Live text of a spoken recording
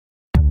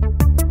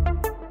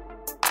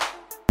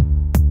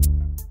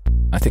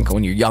I think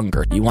when you're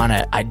younger, you want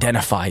to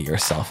identify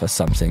yourself as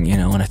something,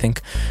 and I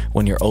think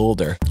when you're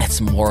older, it's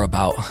more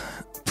about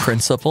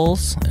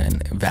principles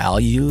and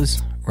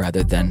values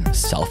rather than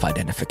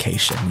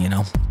self-identification,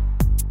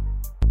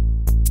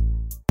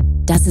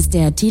 Das ist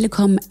der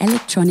Telekom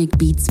Electronic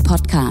Beats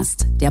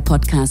Podcast, der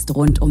Podcast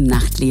rund um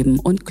Nachtleben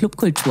und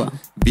Clubkultur.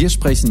 Wir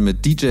sprechen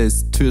mit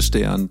DJs,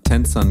 Türstehern,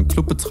 Tänzern,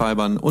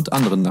 Clubbetreibern und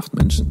anderen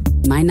Nachtmenschen.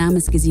 Mein Name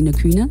ist Gesine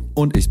Kühne.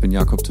 Und ich bin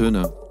Jakob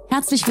Töne.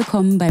 Herzlich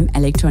willkommen beim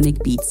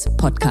Electronic Beats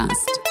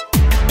Podcast.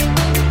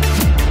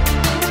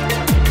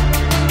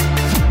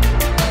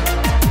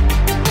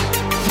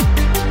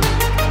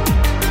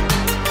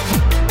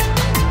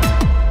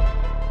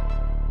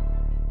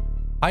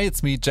 Hi,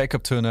 it's me,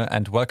 Jakob Töne,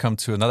 and welcome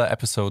to another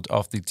episode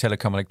of the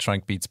Telecom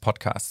Electronic Beats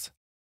podcast.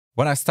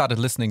 When I started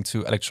listening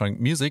to electronic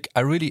music, I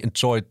really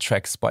enjoyed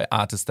tracks by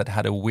artists that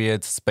had a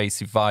weird,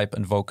 spacey vibe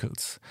and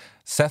vocals.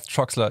 Seth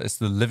Troxler is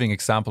the living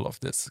example of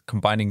this,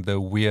 combining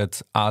the weird,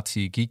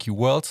 arty, geeky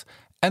world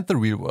and the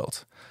real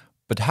world.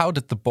 But how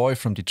did the boy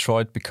from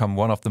Detroit become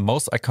one of the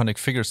most iconic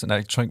figures in the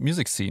electronic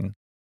music scene?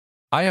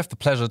 I have the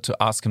pleasure to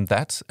ask him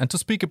that and to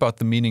speak about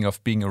the meaning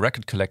of being a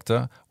record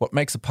collector, what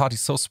makes a party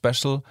so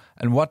special,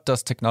 and what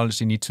does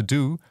technology need to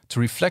do to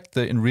reflect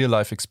the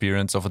in-real-life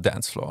experience of a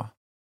dance floor.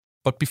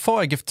 But before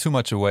I give too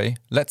much away,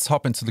 let's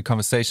hop into the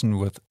conversation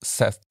with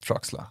Seth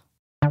Troxler.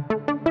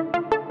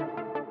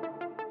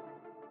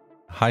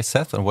 Hi,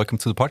 Seth, and welcome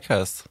to the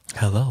podcast.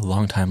 Hello,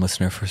 long-time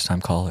listener,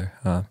 first-time caller.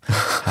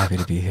 Happy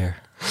to be here.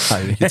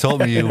 You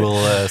told me you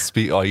will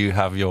speak, or you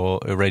have your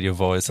radio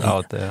voice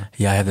out there.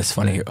 Yeah, I have this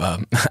funny,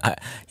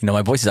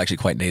 my voice is actually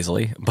quite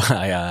nasally, but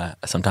I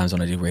sometimes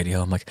when I do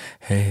radio, I'm like,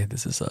 hey,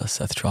 this is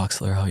Seth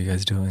Troxler, how are you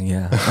guys doing?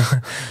 Yeah.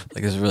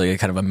 Like this really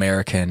kind of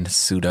American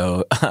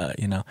pseudo,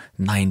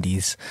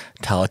 90s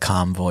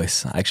telecom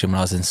voice. Actually, when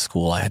I was in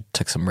school, I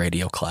took some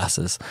radio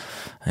classes.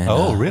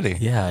 And, really?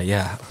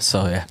 Yeah.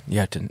 So,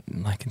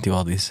 I can do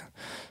all these.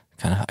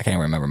 I can't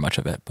remember much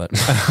of it, but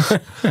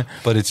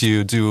But did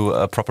you do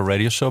a proper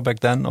radio show back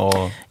then,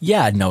 or?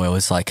 Yeah, no, it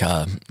was like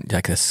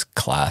this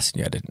class.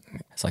 Yeah,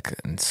 it's like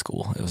in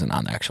school. It wasn't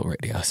on the actual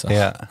radio, so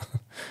yeah,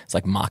 it's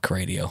like mock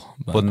radio.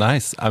 But, well,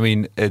 nice. I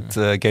mean,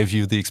 it gave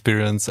you the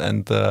experience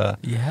and the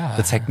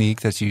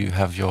technique that you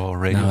have your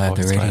radio voice. I have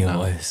the radio right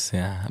voice.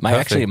 Yeah,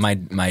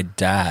 my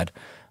dad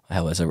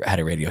had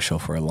a radio show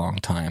for a long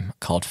time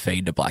called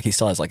Fade to Black. He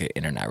still has like an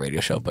internet radio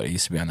show, but it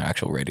used to be on the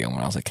actual radio when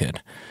I was a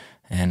kid.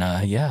 And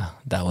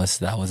that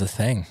was a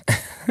thing.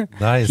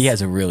 Nice. He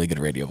has a really good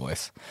radio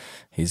voice.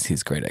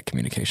 He's great at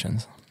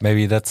communications.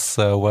 Maybe that's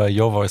where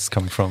your voice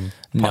comes from.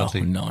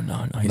 Partly. No.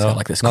 He's got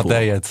like this. Not cool,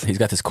 there yet. He's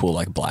got this cool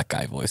like black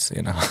guy voice,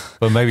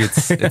 But maybe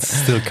it's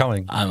still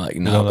coming. I'm like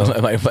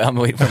I'm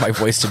waiting for my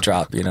voice to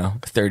drop.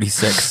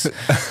 36.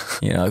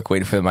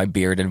 Waiting for my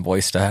beard and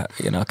voice to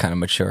kind of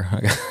mature.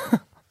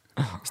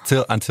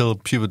 Still until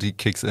puberty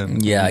kicks in.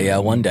 Yeah.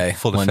 One day,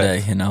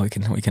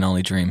 effect. we can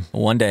only dream.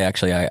 One day,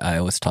 actually, I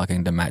was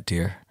talking to Matt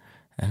Deere,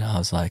 and I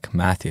was like,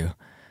 Matthew,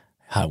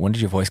 when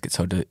did your voice get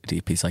so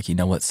deep? He's like, you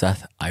know what,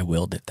 Seth? I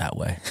willed it that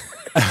way.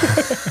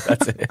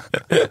 That's it.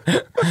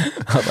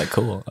 I was like,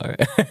 cool. All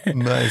right.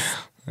 Nice.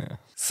 Yeah.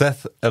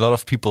 Seth, a lot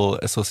of people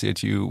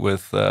associate you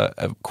with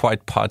a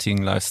quite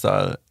partying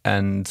lifestyle,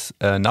 and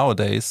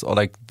nowadays, or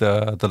like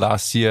the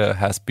last year,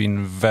 has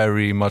been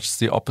very much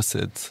the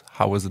opposite.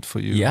 How was it for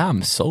you? Yeah,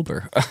 I'm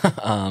sober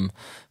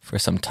for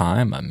some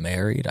time. I'm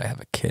married. I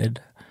have a kid.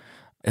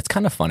 It's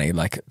kind of funny.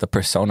 Like the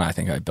persona I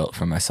think I built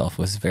for myself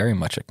was very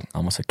much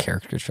almost a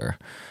caricature.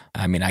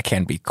 I mean, I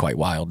can be quite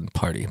wild and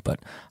party, but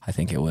I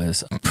think it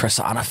was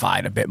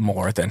personified a bit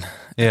more than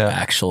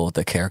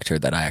the character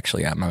that I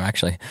actually am.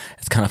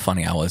 It's kind of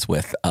funny. I was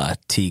with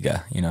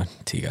Tiga,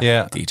 Tiga,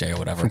 DJ or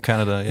whatever. From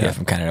Canada, Yeah,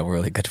 from Canada. We're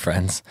really good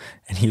friends.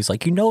 And he was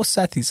like,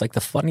 Seth, he's like,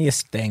 the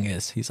funniest thing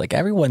is, he's like,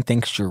 everyone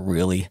thinks you're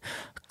really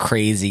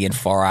crazy and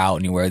far out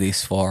and you wear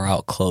these far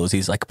out clothes.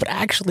 He's like, but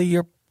actually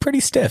you're pretty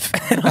stiff.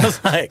 And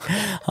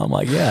I'm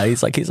like, yeah.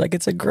 He's like,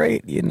 it's a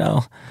great,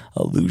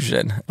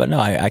 illusion. But no,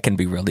 I can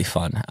be really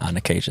fun on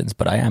occasions,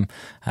 but I am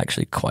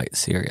actually quite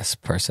serious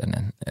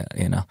person.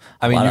 And,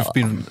 I mean, you've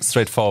been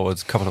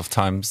straightforward a couple of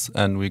times,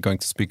 and we're going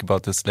to speak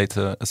about this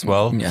later as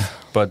well. Yeah.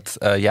 But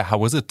how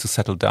was it to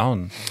settle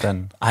down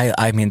then?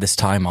 I mean, this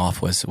time off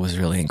was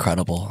really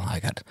incredible. I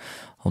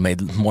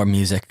made more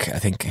music, I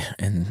think,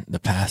 in the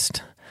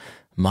past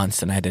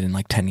months than I did in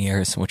like 10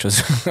 years, which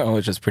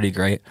was pretty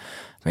great.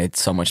 Made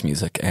so much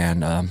music,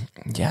 and I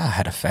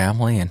had a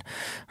family and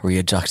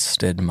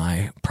readjusted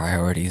my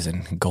priorities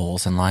and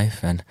goals in life,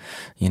 and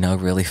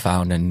really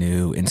found a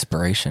new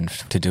inspiration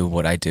to do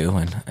what I do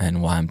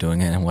and why I'm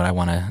doing it and what I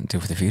want to do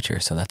for the future.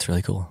 So that's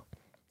really cool.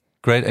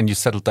 Great, and you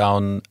settled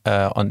down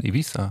on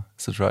Ibiza,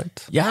 is it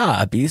right?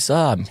 Yeah,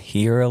 Ibiza. I'm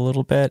here a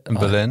little bit. In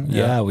Berlin?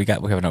 Yeah, we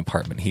have an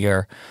apartment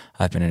here.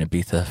 I've been in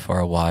Ibiza for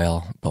a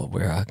while, but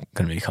we're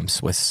going to become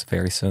Swiss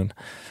very soon.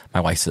 My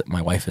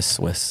wife is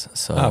Swiss,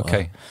 so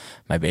okay.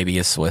 My baby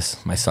is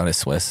Swiss. My son is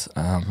Swiss.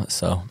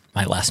 So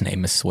my last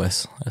name is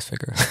Swiss. I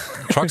figure.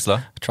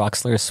 Troxler?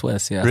 Troxler is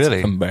Swiss. Yeah, really?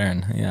 It's from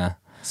Bern. Yeah.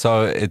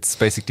 So it's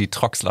basically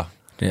Troxler.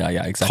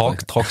 Yeah, exactly.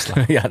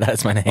 Troxler. Yeah,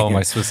 that's my name. Oh,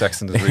 my Swiss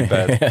accent is really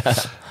bad. Yeah.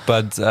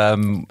 But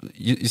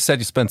you said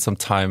you spent some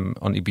time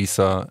on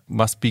Ibiza.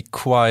 Must be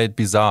quite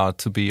bizarre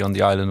to be on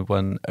the island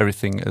when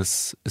everything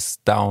is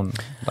down,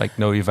 like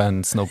no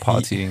events, no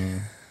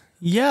partying.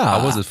 Yeah.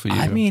 How was it for you?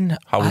 I mean,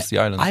 how was the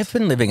island? I've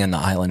been living in the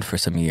island for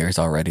some years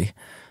already.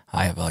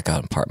 I have like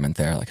an apartment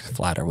there, like a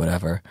flat or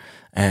whatever.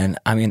 And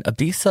I mean,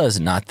 Ibiza is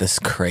not this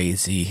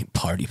crazy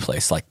party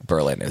place like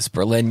Berlin is.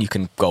 Berlin, you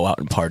can go out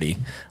and party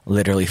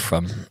literally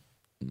from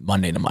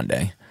Monday to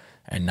Monday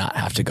and not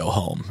have to go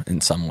home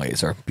in some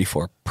ways, or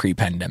before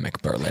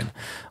pre-pandemic Berlin.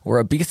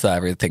 Where Ibiza,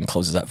 everything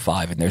closes at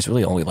 5 and there's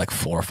really only like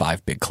 4 or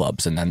 5 big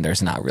clubs, and then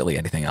there's not really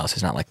anything else.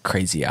 There's not like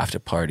crazy after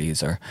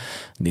parties or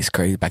these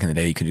crazy, back in the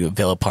day you could do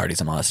villa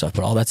parties and all that stuff,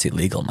 but all that's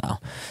illegal now.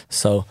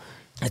 So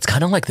it's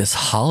kind of like this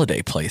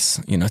holiday place,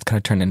 you know, it's kind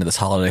of turned into this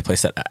holiday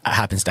place that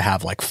happens to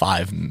have like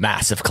 5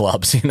 massive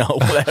clubs, you know,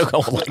 that go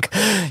like,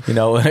 you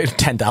know,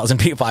 10,000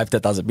 people,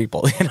 5,000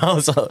 people, you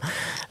know, so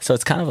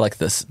it's kind of like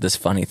this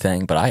funny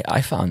thing. But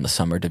I found the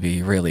summer to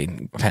be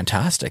really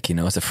fantastic. You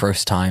know, it's the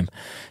first time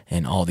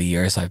in all the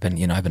years I've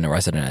been a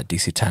resident at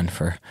DC10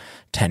 for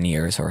 10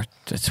 years or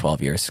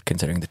 12 years,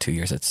 considering the 2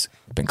 years it's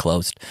been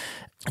closed.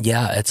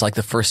 Yeah, it's like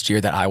the first year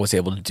that I was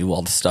able to do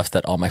all the stuff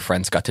that all my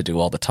friends got to do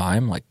all the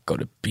time, like go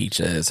to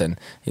beaches, and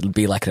it'll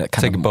be like a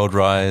kind take a boat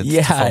ride,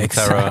 yeah,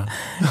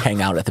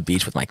 hang out at the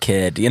beach with my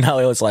kid. You know,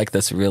 it was like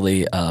this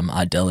really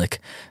idyllic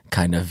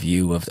kind of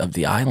view of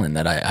the island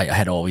that I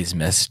had always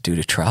missed due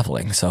to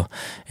traveling. So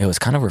it was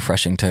kind of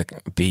refreshing to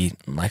be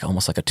like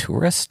almost like a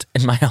tourist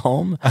in my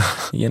home,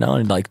 you know,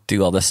 and like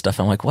do all this stuff.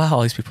 I'm like, wow,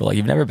 all these people are like,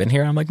 you've never been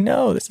here? I'm like,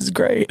 no, this is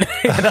great,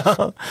 you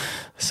know.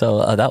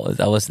 So that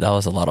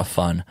was a lot of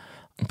fun.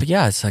 But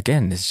yeah,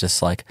 it's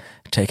just like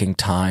taking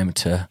time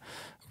to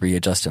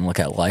readjust and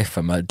look at life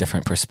from a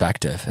different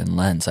perspective and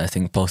lens. I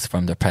think both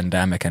from the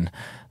pandemic and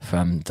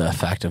from the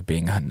fact of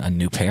being a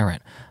new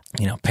parent.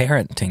 You know,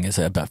 parenting is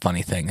a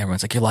funny thing.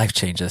 Everyone's like, your life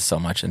changes so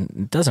much, and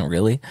it doesn't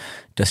really.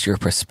 Just your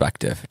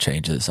perspective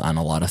changes on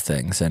a lot of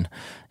things, and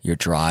your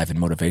drive and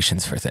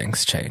motivations for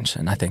things change.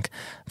 And I think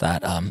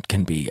that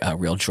can be a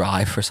real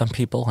drive for some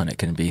people, and it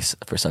can be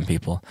for some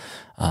people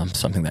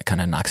something that kind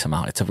of knocks them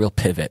out. It's a real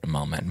pivot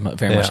moment,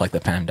 very much like the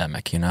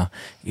pandemic. You know,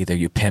 either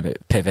you pivot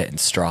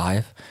and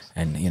strive,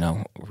 and you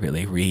know,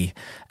 really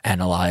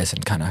reanalyze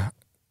and kind of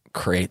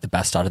create the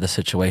best out of the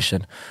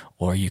situation,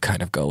 or you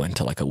kind of go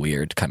into like a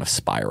weird kind of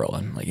spiral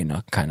and, you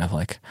know, kind of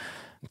like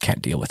can't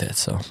deal with it.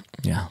 So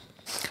yeah.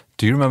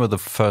 Do you remember the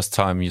first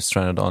time you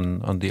stranded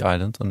on the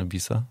island on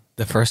Ibiza?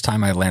 The first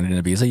time I landed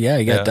in Ibiza?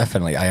 Yeah,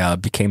 definitely. I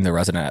became the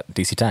resident at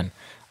DC10.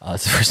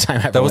 It's the first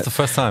time I ever That was the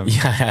first time?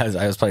 Yeah,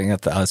 I was playing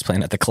at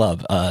the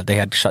club. They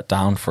had shut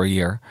down for a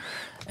year,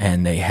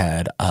 and they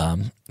had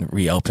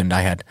reopened.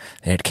 They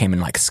had came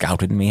and like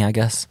scouted me, I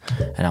guess.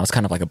 And I was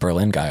kind of like a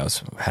Berlin guy.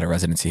 Had a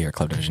residency here,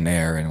 Club de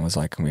Visionaire, and it was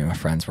like me and my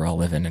friends were all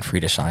living in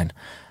Friedrichshain,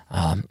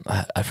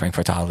 at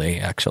Frankfurt Halle,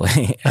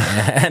 actually.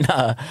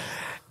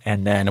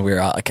 And then we were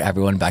like,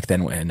 everyone back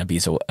then in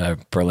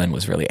Ibiza, Berlin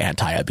was really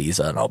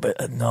anti-Ibiza and all,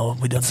 but no,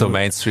 we don't. So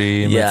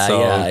mainstream, it's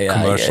so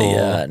commercial.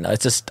 Yeah. No,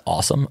 it's just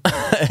awesome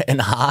and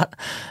hot.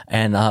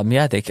 And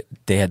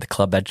they had the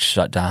club had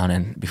shut down,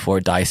 and before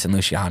Dice and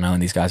Luciano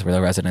and these guys were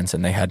the residents,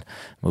 and they had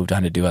moved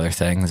on to do other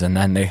things. And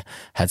then they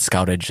had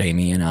scouted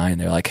Jamie and I, and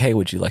they're like, hey,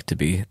 would you like to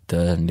be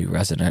the new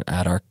resident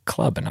at our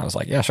club? And I was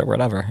like, yeah, sure,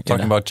 whatever.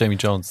 Talking about Jamie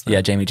Jones.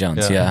 Yeah, Jamie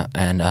Jones, yeah.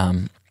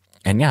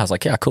 And yeah, I was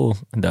like, yeah, cool.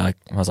 And I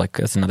was like,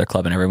 it's another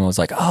club. And everyone was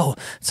like, oh,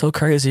 it's so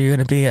crazy you're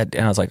going to be at.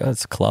 And I was like, oh,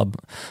 it's a club.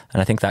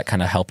 And I think that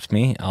kind of helped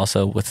me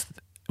also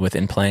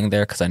within playing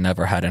there, because I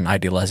never had an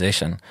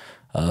idealization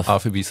of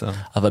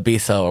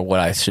Ibiza or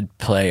what I should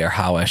play or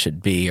how I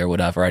should be or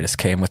whatever. I just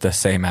came with the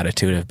same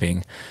attitude of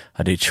being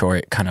a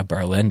Detroit kind of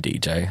Berlin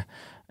DJ.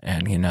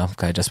 And, you know,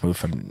 I just moved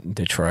from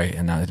Detroit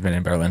and I've been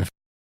in Berlin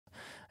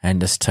and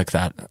just took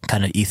that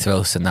kind of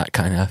ethos and that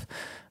kind of,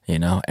 you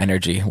know,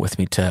 energy with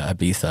me to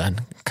Ibiza,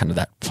 and kind of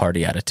that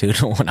party attitude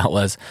when I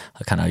was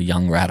a kind of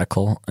young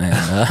radical,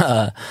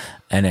 and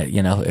it,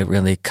 you know, it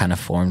really kind of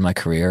formed my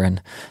career,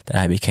 and then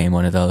I became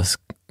one of those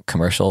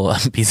commercial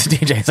Ibiza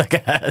DJs, I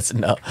guess.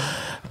 No,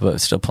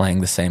 but still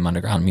playing the same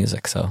underground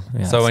music. So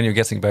yeah. So when you're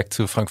getting back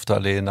to Frankfurt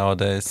Halle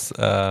nowadays,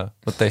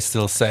 what they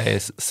still say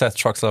is Seth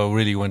Troxler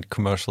really went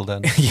commercial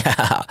then.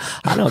 Yeah,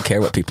 I don't care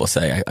what people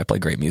say. I play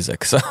great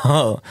music.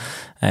 So,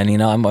 and you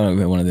know, I'm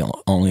one of the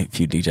only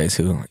few DJs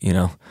who, you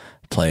know,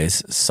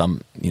 plays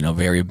some, you know,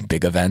 very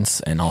big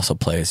events, and also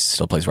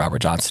still plays Robert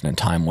Johnson and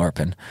Time Warp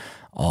and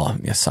all,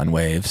 you know, Sun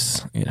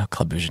Waves, you know,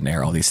 Club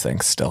Visionaire, all these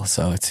things still.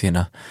 So it's, you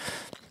know,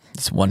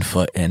 it's one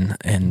foot in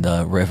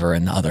the river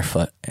and the other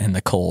foot in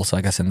the coals,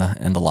 I guess, in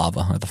the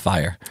lava or the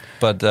fire.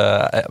 But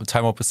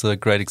Time Warp is a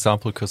great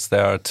example, because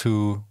there are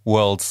two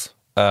worlds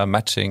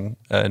matching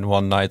in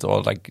one night,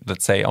 or like,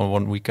 let's say on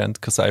one weekend.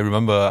 Because I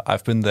remember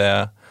I've been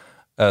there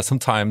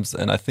sometimes,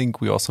 and I think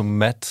we also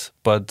met,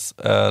 but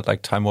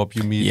like Time Warp,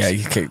 you meet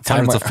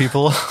hundreds of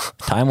people.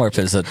 Time Warp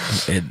is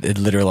it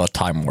literally a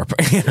time warp.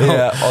 You know?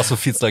 Yeah, also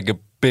feels like a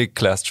big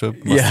class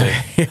trip, must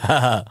say.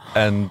 Yeah.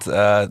 And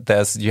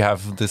you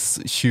have this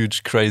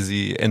huge,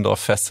 crazy indoor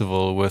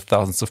festival with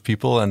thousands of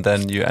people, and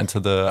then you enter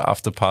the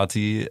after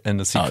party in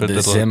a secret the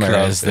little Zimmer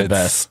club. is the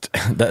best.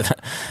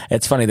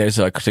 It's funny. There's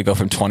like to go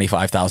from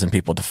 25,000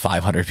 people to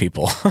 500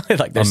 people.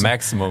 Like there's a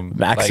maximum.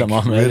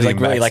 Maximum. Like,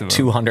 really like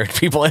 200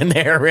 people in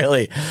there.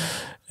 Really.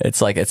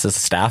 It's like it's a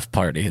staff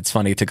party. It's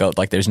funny to go.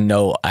 Like there's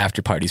no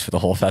after parties for the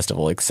whole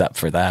festival except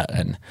for that.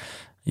 And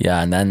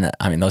yeah, and then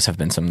I mean those have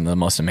been some of the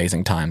most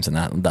amazing times in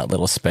that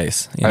little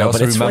space. You know,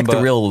 but it's like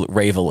the real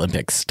Rave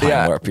Olympics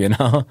time warp. You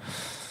know.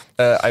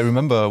 I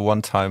remember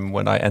one time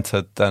when I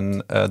entered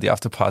then the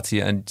after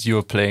party and you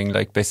were playing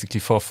like basically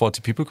for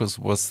 40 people because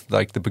it was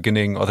like the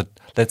beginning or the,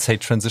 let's say,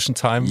 transition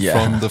time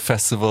from the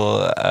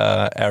festival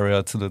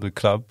area to the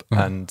club.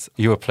 And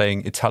you were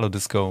playing Italo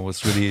Disco and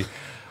was really,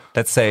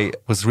 let's say,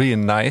 was really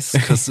nice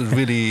because it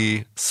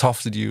really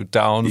softened you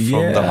down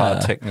from the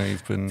hard techno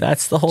you've been.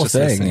 That's the whole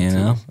thing, you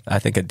know. I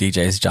think a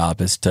DJ's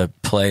job is to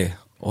play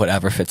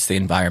whatever fits the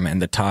environment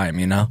and the time,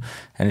 you know.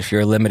 And if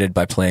you're limited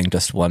by playing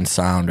just one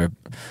sound or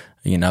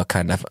you know,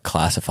 kind of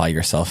classify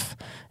yourself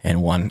in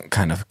one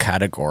kind of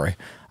category,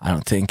 I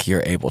don't think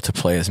you're able to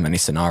play as many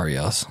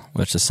scenarios,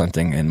 which is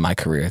something in my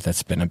career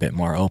that's been a bit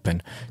more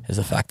open, is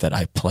the fact that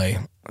I play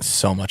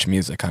so much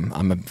music.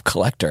 I'm a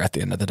collector at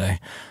the end of the day.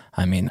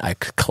 I mean, I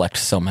collect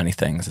so many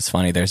things. It's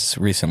funny, there's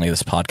recently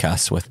this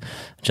podcast with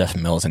Jeff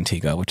Mills and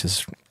Tiga, which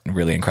is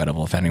really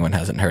incredible. If anyone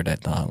hasn't heard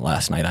it,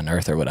 Last Night on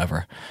Earth or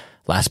whatever.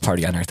 Last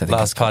Party on Earth, I think.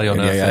 Last Party on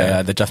Earth.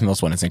 Yeah. The Jeff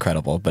Mills one is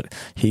incredible, but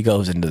he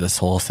goes into this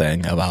whole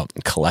thing about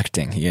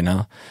collecting, you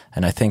know?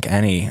 And I think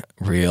any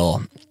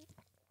real,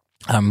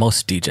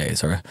 most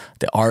DJs or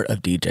the art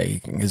of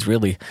DJing is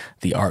really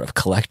the art of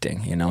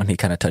collecting, you know? And he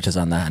kind of touches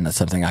on that, and that's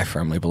something I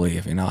firmly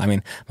believe, you know? I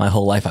mean, my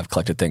whole life I've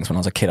collected things. When I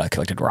was a kid, I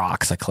collected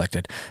rocks, I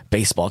collected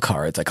baseball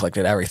cards, I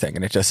collected everything,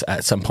 and it just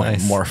at some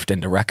point morphed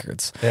into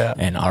records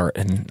and art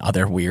and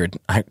other weird,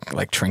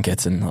 like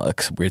trinkets and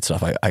like weird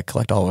stuff. I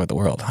collect all over the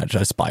world. I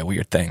just buy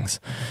weird things.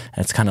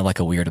 And it's kind of like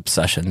a weird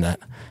obsession that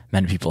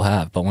many people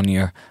have. But when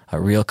you're a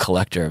real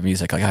collector of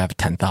music, like I have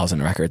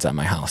 10,000 records at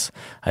my house.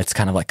 It's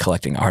kind of like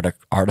collecting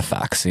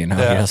artifacts, you know?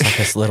 You're just like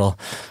this little,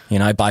 you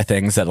know, I buy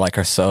things that like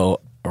are so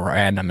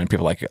random and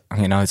people like,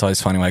 you know, it's always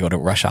funny when I go to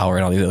Rush Hour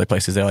and all these other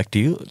places, they're like,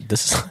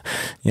 this is,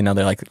 you know,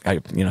 they're like, I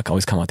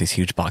always come out with these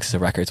huge boxes of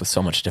records with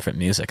so much different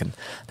music, and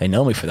they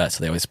know me for that, so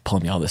they always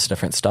pull me all this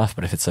different stuff.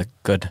 But if it's a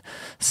good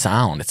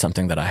sound, it's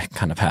something that I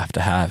kind of have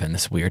to have in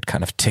this weird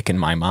kind of tick in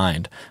my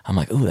mind. I'm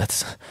like, ooh,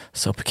 that's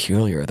so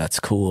peculiar, that's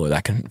cool, or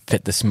that can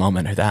fit this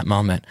moment or that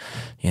moment.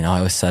 You know, I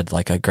always said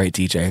like a great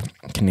DJ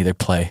can either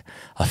play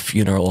a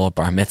funeral, a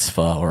bar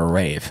mitzvah, or a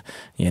rave.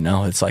 You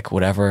know, it's like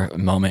whatever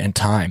moment in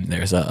time,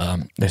 there's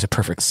a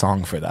perfect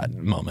song for that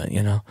moment,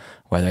 you know,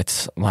 whether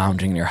it's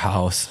lounging in your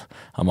house,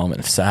 a moment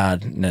of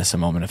sadness, a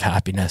moment of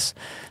happiness.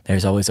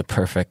 There's always a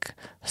perfect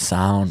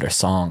sound or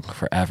song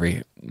for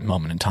every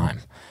moment in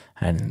time.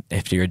 And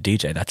if you're a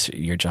DJ, that's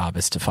your job,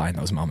 is to find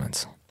those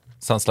moments.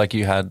 Sounds like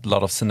you had a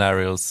lot of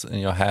scenarios in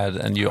your head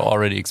and you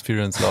already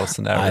experienced a lot of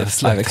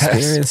scenarios. I've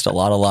experienced a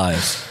lot of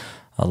lives,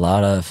 a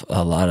lot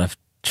of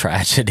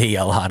tragedy,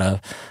 a lot of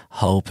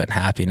hope and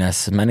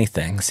happiness, many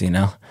things, you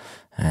know.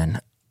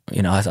 And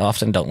you know, I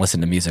often don't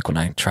listen to music when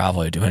I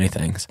travel or do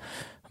anything,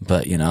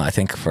 but you know, I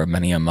think for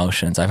many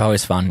emotions, I've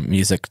always found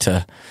music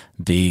to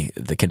be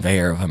the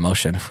conveyor of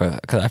emotion,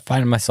 because I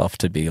find myself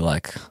to be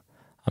like,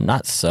 I'm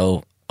not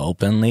so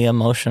openly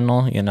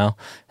emotional, you know,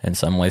 in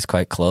some ways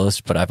quite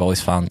closed, but I've always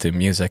found through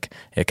music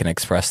it can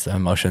express the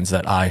emotions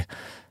that I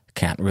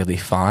can't really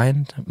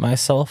find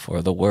myself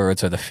or the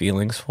words or the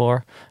feelings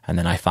for, and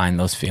then I find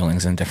those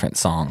feelings in different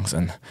songs,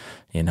 and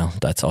you know,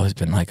 that's always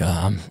been like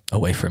a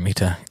way for me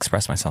to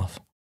express myself.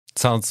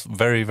 Sounds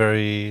very,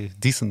 very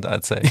decent,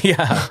 I'd say.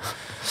 Yeah,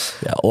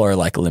 or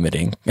like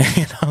limiting,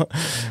 you know.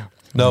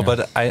 No,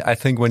 but I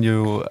think when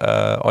you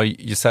or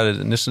you said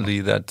it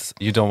initially that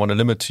you don't want to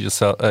limit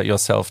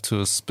yourself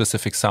to a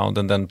specific sound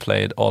and then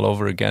play it all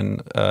over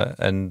again,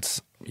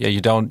 and you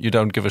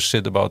don't give a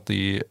shit about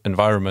the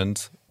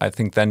environment. I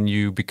think then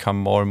you become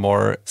more and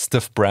more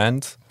stiff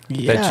brand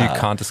that you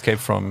can't escape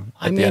from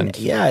at the end.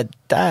 Yeah,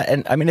 that,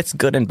 and I mean it's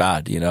good and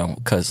bad, you know,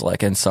 because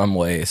like in some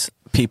ways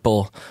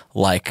people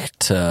like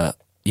to,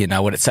 you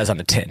know, what it says on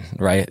the tin,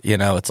 right? You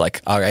know, it's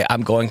like, all right,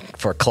 I'm going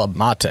for Club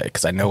Mate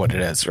because I know what it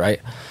is, right?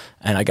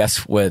 And I guess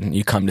when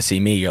you come to see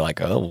me, you're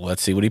like, oh,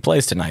 let's see what he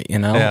plays tonight, you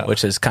know,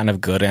 which is kind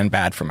of good and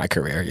bad for my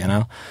career, you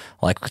know,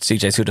 like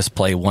DJs who just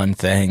play one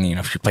thing, you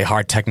know, if you play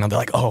hard techno, they're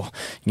like, oh,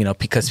 you know,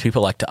 because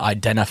people like to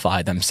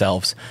identify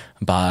themselves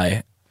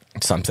by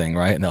something,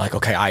 right? And they're like,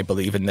 okay, I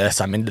believe in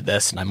this, I'm into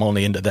this, and I'm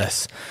only into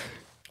this.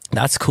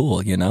 That's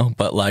cool, you know,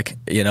 but like,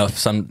 you know,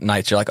 some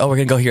nights you're like, oh, we're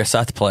going to go hear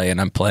Seth play, and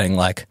I'm playing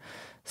like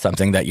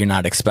something that you're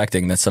not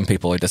expecting, that some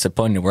people are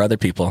disappointed, where other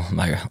people,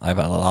 I've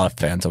had a lot of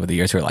fans over the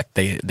years who are like,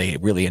 they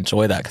really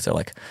enjoy that, because they're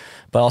like,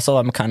 but also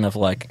I'm kind of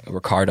like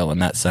Ricardo in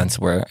that sense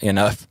where, you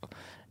know,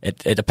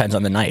 it depends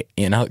on the night.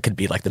 It could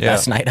be like the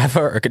best night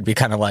ever, or it could be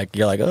kind of like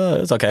you're like, oh,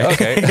 it's okay.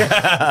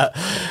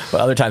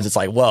 But other times it's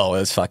like, whoa, it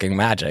was fucking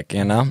magic.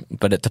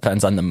 But it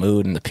depends on the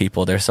mood and the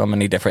people. There's so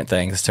many different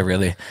things to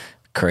really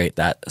create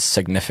that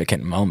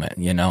significant moment.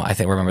 I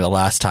think remember the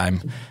last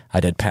time I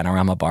did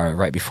Panorama Bar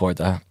right before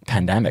the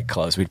pandemic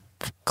closed. We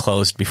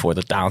closed before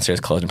the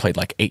downstairs closed and played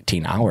like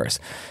 18 hours,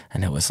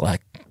 and it was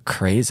like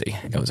crazy.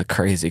 It was a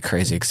crazy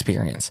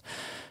experience.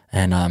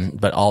 And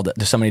but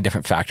there's so many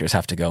different factors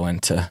have to go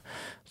into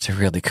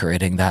really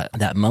creating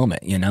that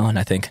moment, and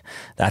I think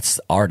that's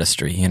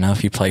artistry.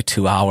 If you play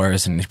 2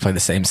 hours and you play the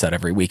same set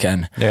every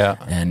weekend,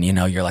 and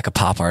you're like a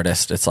pop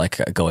artist, it's like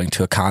going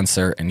to a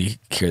concert and you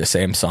hear the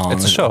same song.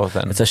 It's a show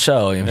then. It's a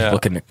show. People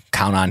can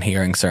count on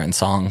hearing certain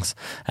songs,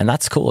 and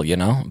that's cool,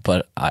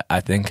 But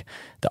I think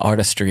the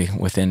artistry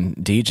within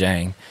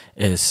DJing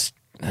is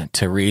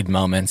to read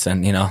moments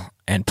and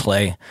and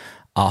play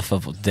off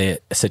of the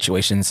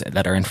situations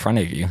that are in front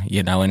of you,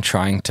 and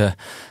trying to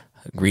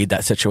read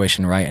that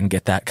situation right and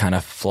get that kind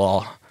of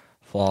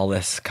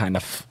flawless kind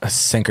of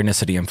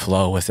synchronicity and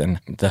flow within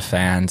the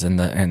fans and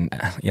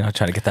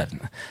try to get that.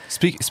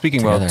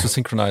 Speaking about to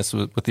synchronize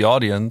with the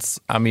audience,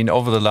 I mean,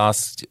 over the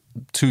last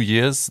 2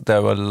 years,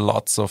 there were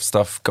lots of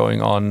stuff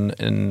going on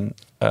in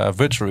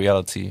virtual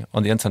reality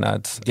on the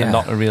internet and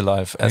not in real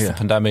life, as the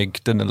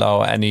pandemic didn't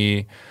allow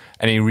any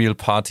real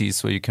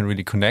parties where you can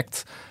really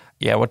connect.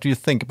 Yeah, what do you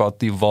think about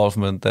the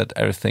involvement that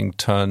everything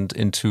turned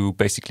into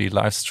basically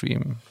live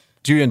stream?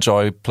 Do you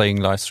enjoy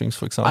playing live streams,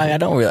 for example? I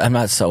don't really. I'm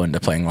not so into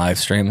playing live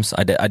streams.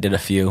 I did a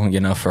few,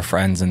 for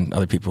friends and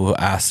other people who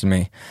asked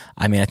me.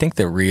 I mean, I think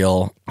the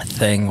real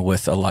thing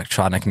with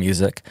electronic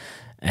music,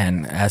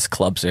 and as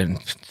clubs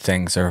and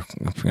things are,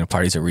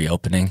 parties are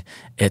reopening,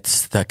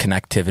 it's the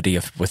connectivity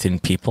within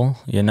people,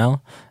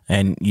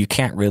 and you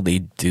can't really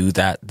do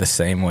that the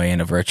same way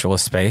in a virtual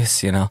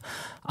space,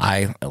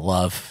 I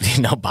love,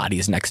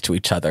 bodies next to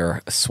each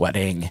other,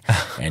 sweating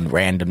and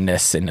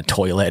randomness in the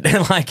toilet.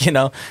 And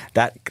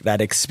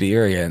that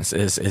experience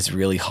is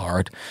really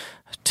hard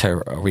to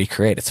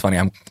recreate. It's funny.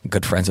 I'm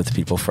good friends with the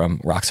people from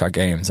Rockstar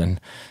Games and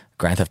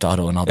Grand Theft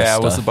Auto and all this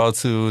stuff. I was about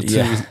to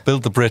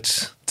build the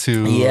bridge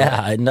to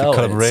I know.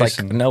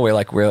 collaboration. It's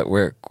like,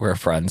 we're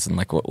friends and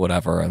like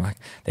whatever. And like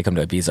they come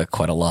to Ibiza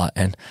quite a lot.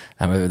 And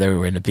I remember they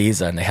were in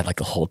Ibiza and they had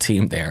like a whole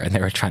team there and they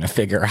were trying to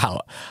figure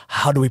out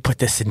how do we put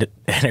this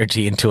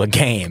energy into a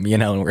game,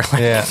 and we're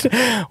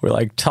like, we're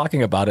like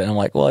talking about it. And I'm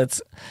like, well,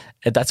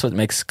 that's what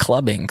makes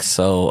clubbing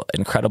so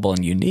incredible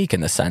and unique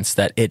in the sense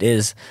that it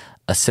is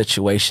a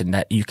situation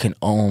that you can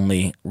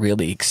only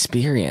really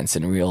experience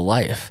in real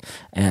life.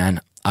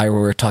 And we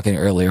were talking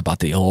earlier about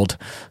the old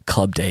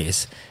club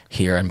days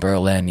here in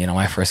Berlin. When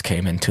I first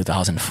came in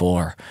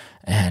 2004,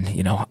 and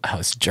I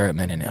was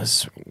German, and it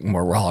was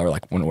more raw. Or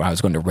like when I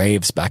was going to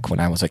raves back when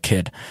I was a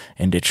kid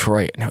in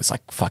Detroit, and it was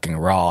like fucking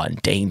raw and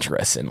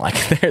dangerous, and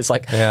like there's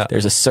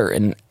a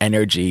certain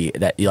energy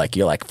that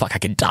you're like fuck, I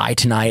could die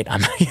tonight.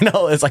 I'm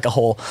it's like a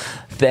whole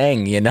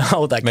thing,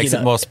 like makes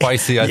it more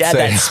spicy. I'd say.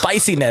 That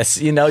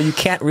spiciness. You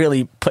can't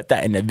really put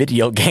that in a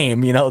video game.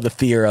 The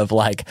fear of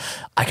like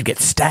I could get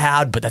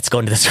stabbed, but that's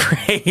going to this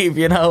rave.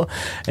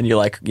 And you're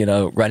like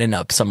running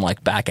up some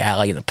like back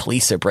alley, and the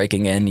police are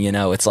breaking in.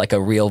 It's like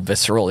a real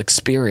visceral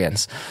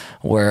experience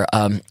where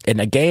in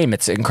a game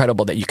it's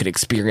incredible that you could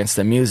experience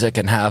the music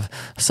and have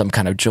some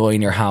kind of joy in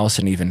your house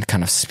and even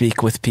kind of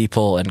speak with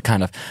people and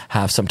kind of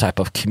have some type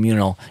of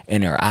communal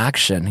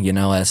interaction,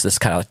 as this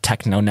kind of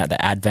techno net,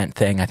 the Advent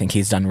thing. I think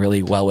he's done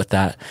really well with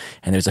that,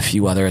 and there's a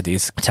few other of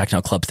these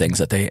techno club things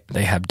that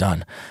they have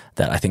done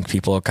that I think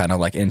people are kind of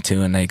like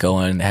into, and they go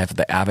in and they have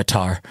the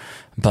avatar.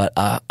 But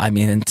I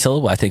mean,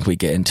 until I think we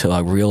get into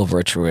a real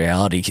virtual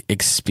reality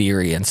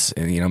experience,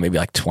 maybe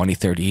like 20,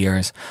 30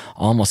 years,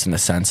 almost in a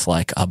sense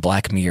like a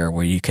Black Mirror,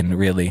 where you can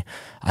really,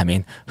 I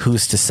mean,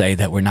 who's to say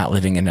that we're not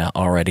living in an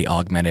already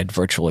augmented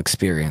virtual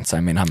experience?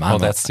 I mean,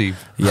 that's Steve.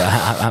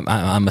 Yeah,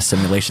 I'm a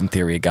simulation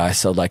theory guy.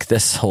 So like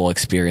this whole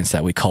experience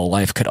that we call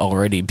life could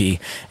already be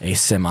a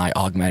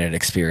semi-augmented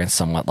experience,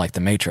 somewhat like the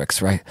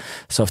Matrix, right?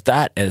 So if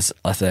that is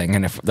a thing,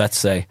 and if let's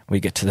say we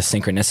get to the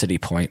synchronicity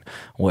point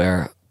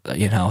where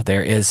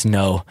there is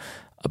no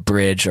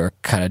bridge or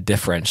kind of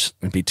difference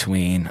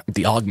between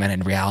the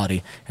augmented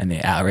reality and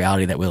the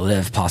reality that we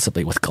live,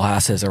 possibly with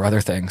glasses or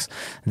other things,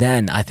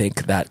 then I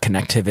think that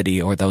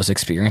connectivity or those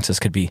experiences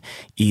could be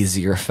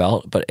easier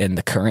felt. But in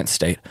the current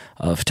state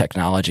of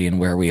technology and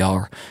where we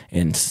are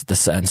in the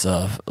sense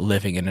of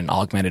living in an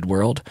augmented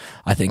world,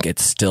 I think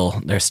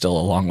there's still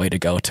a long way to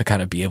go to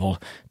kind of be able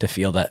to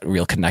feel that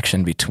real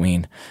connection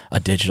between a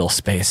digital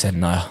space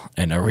and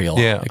a real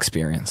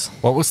experience.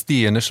 What was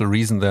the initial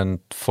reason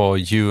then for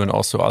you and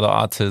also other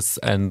artists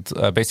and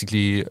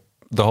basically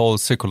the whole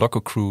Circo Loco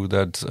crew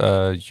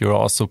that you're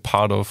also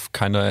part of,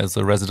 kind of as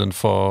a resident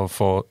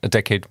for a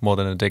decade, more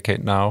than a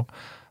decade now?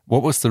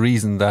 What was the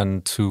reason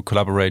then to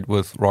collaborate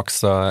with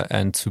Rockstar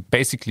and to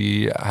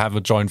basically have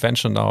a joint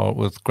venture now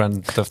with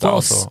Grand Theft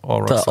Auto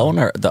or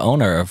Rockstar? The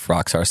owner of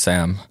Rockstar,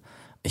 Sam,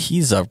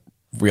 he's a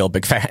real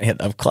big fan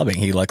of clubbing.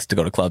 He likes to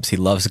go to clubs. He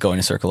loves going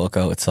to Circo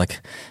Loco. It's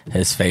like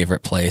his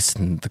favorite place.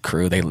 And the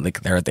crew,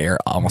 they're there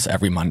almost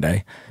every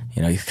Monday.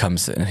 You know, he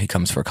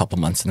comes for a couple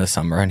months in the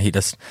summer, and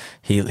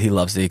he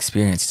loves the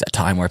experience. He's at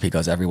Time Warp. He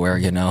goes everywhere.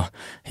 You know,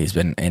 he's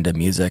been into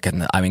music,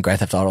 and Grand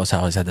Theft Auto has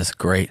always had this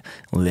great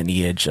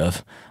lineage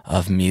of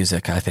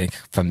music. I think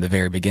from the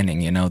very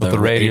beginning, you know, the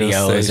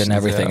radios and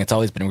everything. Yeah. It's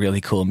always been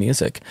really cool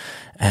music,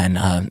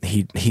 and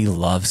he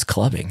loves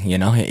clubbing. You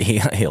know,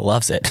 he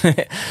loves it,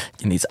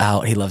 and he's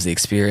out. He loves the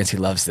experience. He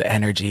loves the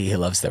energy. He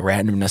loves the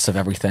randomness of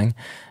everything.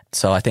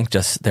 So I think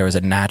just there was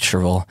a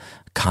natural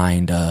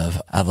kind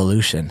of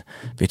evolution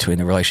between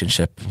the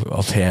relationship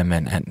of him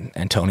and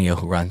Antonio,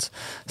 who runs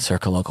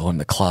Circo Loco and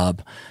the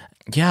club.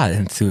 Yeah,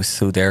 and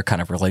through their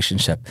kind of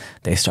relationship,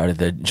 they started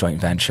the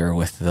joint venture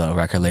with the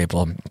record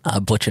label.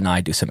 Butch and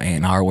I do some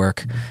A&R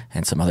work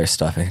and some other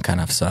stuff, and kind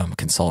of some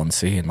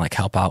consultancy, and like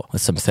help out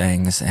with some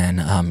things.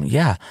 And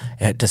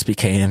it just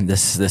became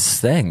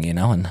this thing, you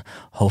know. And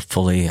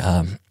hopefully,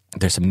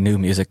 there's some new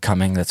music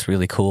coming that's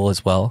really cool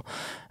as well.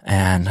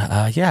 And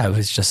it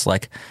was just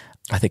like,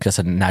 I think that's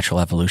a natural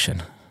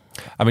evolution.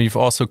 I mean, you've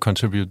also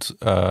contributed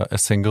a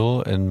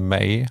single in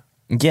May.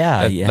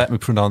 Yeah. Let me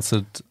pronounce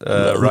it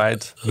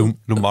right.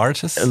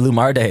 Lumartes?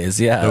 Lumartes,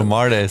 yeah.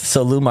 Lumartes.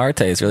 So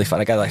Lumarte is really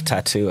fun. I got like a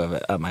tattoo of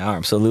it on my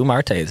arm. So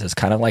Lumartes is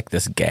kind of like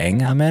this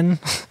gang I'm in.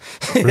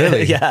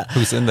 Really? Yeah.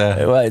 Who's in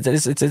there? Well,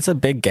 it's a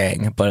big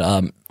gang.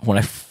 But when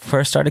I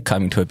first started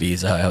coming to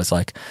Ibiza, I was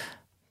like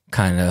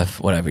kind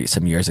of,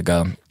 some years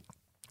ago,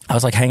 I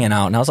was like hanging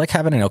out and I was like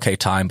having an okay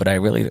time, but I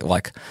really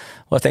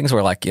things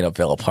were like, you know,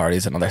 villa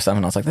parties and other stuff.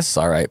 And I was like, this is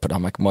all right, but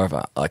I'm like more of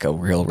a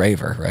real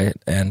raver. Right.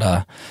 And,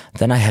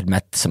 then I had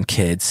met some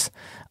kids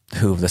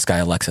this guy,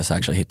 Alexis,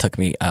 actually, he took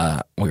me,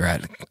 we were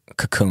at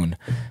Cocoon,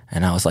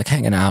 and I was like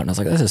hanging out and I was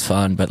like, this is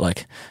fun. But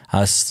like, I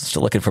was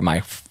still looking for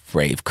my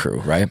rave crew.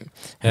 Right. And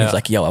he was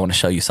like, yo, I want to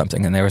show you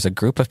something. And there was a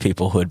group of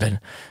people who had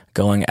been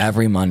going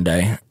every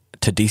Monday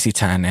to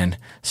DC-10 and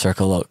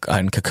Circo Loco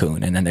and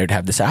Cocoon, and then they'd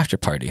have this after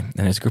party, and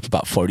there's a group of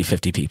about 40,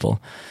 50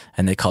 people,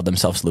 and they called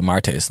themselves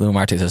Lumartes.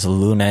 Lumartes is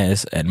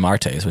Lunes and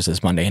Martes, which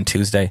is Monday and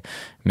Tuesday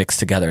mixed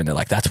together, and they're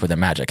like, that's where the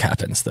magic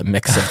happens, the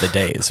mix of the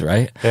days,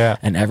 right? Yeah.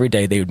 And every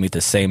day they would meet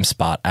the same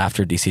spot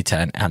after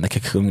DC-10 on the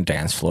Cocoon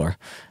dance floor,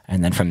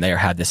 and then from there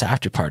had this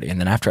after party. And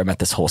then after I met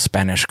this whole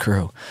Spanish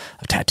crew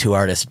of tattoo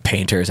artists,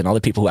 painters, and all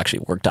the people who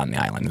actually worked on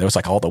the island. There was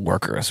like all the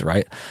workers,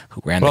 right?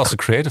 Who ran also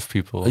creative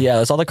people. Yeah, it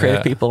was all the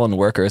creative people and the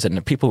workers, and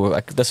the people who were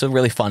like, this was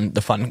really fun.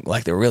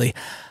 Like they were really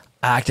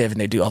active, and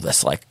they do all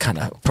this like kind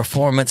of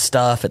performance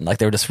stuff, and like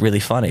they were just really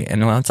funny.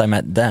 And once I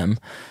met them,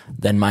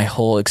 then my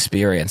whole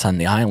experience on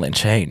the island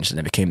changed, and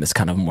it became this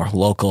kind of more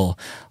local,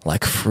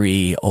 like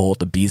free old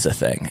Ibiza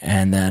thing.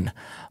 And then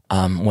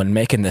when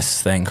making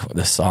this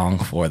song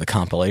for the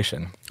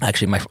compilation,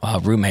 actually my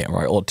roommate,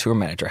 or my old tour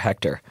manager,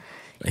 Hector,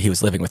 he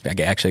was living with me.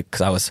 Actually,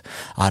 because I was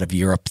out of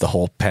Europe the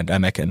whole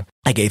pandemic, and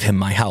I gave him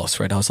my house.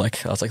 Right, I was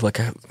like, look,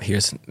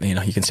 here's, you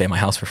know, you can stay in my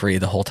house for free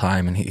the whole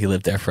time. And he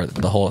lived there for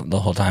the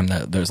whole time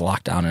that there was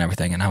lockdown and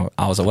everything. And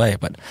I was away.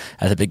 But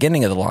at the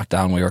beginning of the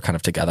lockdown, we were kind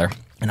of together,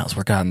 and I was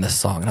working on this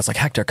song, and I was like,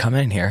 Hector, come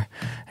in here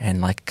and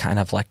like kind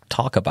of like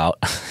talk about,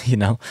 you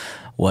know,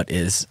 what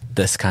is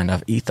this kind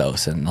of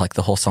ethos. And like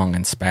the whole song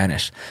in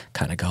Spanish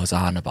kind of goes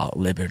on about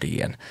liberty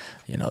and,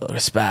 you know,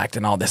 respect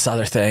and all this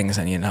other things,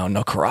 and, you know,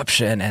 no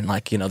corruption, and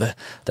like, you know,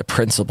 the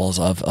principles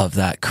of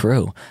that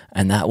crew.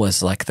 And that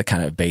was like the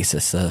kind of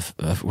basis of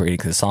reading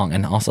the song,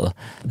 and also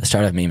the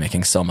start of me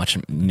making so much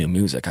new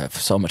music. I have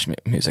so much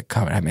music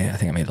coming. I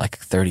think I made like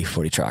 30,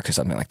 40 tracks or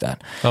something like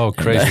that. Oh,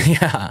 crazy.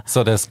 Yeah.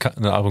 So there's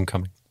an album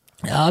coming.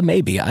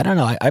 Maybe. I don't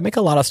know. I make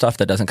a lot of stuff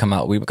that doesn't come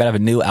out. We've got to have a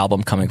new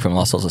album coming from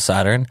Lost Souls of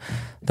Saturn.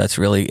 That's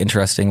really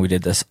interesting. We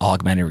did this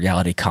augmented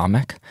reality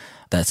comic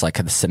that's like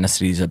a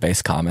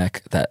synesthesia-based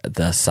comic, that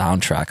the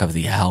soundtrack of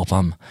the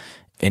album,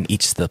 in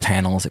each of the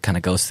panels, it kind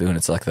of goes through, and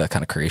it's like the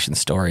kind of creation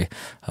story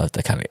of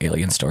the kind of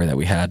alien story that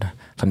we had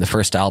from the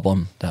first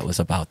album that was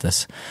about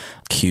this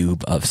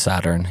cube of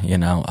Saturn, you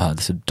know,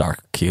 this dark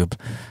cube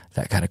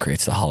that kind of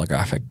creates the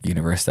holographic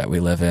universe that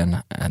we live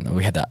in. And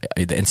we had the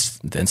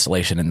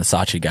installation in the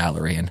Saatchi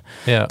Gallery, and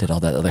did all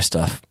that other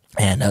stuff.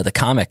 And the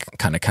comic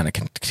kind of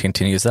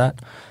continues that.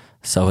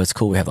 So it's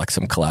cool. We have like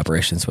some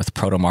collaborations with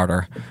Proto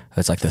Martyr.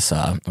 It's like this,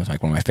 it was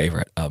like one of my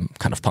favorite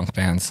kind of punk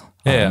bands.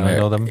 I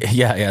know them.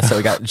 Yeah. So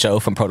we got Joe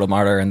from Proto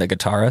Martyr and the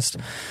guitarist,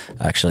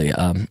 actually,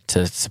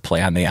 to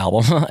play on the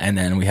album. And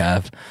then we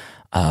have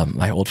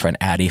my old friend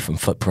Addie from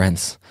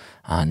Footprints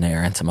on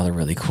there, and some other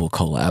really cool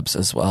collabs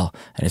as well.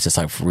 And it's just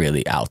like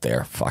really out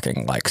there,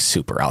 fucking like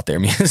super out there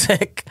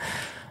music.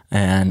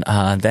 And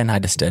then I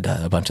just did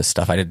a bunch of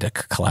stuff. I did a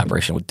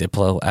collaboration with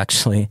Diplo,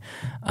 actually,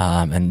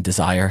 and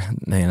Desire,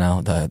 you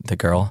know, the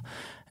girl,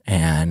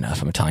 and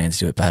from Italians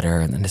Do It Better.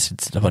 And then just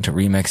did a bunch of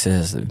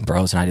remixes.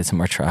 Bros and I did some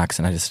more tracks,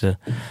 and I just did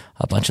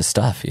a bunch of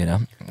stuff, you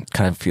know,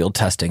 kind of field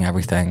testing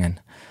everything and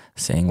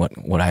seeing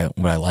what I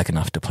like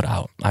enough to put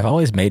out. I've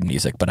always made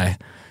music, but I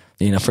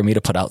for me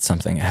to put out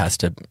something, I have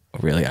to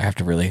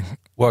really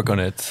work on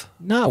it.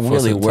 Not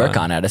really work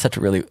on it. I just have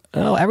to really,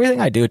 everything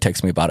I do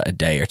takes me about a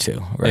day or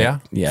two, right? Yeah?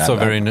 Yeah. So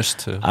very niche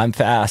too. I'm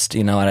fast,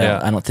 and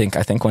I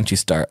think once you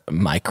start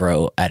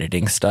micro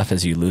editing stuff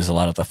is you lose a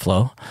lot of the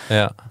flow.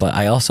 Yeah. But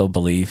I also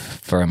believe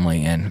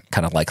firmly in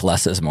kind of like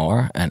less is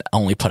more, and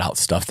only put out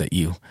stuff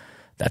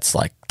that's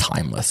like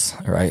timeless,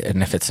 right?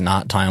 And if it's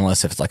not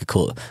timeless, if it's like a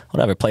cool,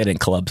 whatever, play it in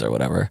clubs or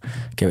whatever,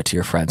 give it to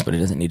your friends, but it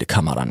doesn't need to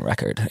come out on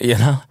record,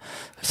 If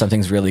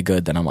something's really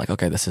good, then I'm like,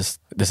 okay, this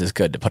is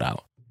good to put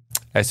out.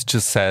 As you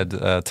just said,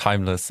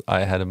 timeless,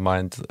 I had in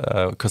mind,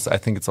 because I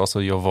think it's also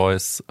your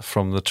voice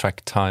from the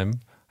track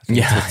Time. I think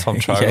it's with Tom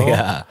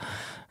Trago.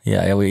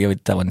 Yeah, we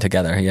did that one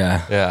together,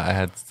 yeah. Yeah, I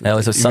had... It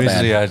was a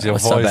sub-band. Your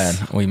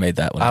voice. We made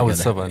that one together. With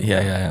sub-band.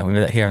 Yeah. We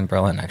made that here in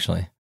Berlin,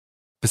 actually.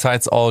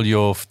 Besides all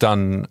you've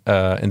done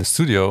in the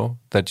studio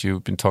that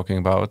you've been talking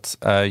about,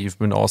 you've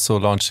been also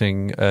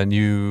launching a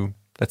new,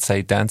 let's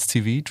say, dance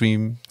TV,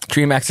 Dream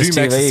Access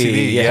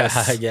TV.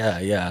 Yes.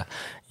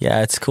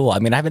 Yeah, it's cool. I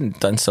mean, I haven't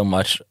done so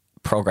much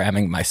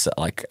programming myself,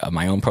 like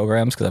my own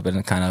programs, because I've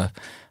been kind of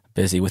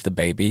busy with the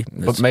baby.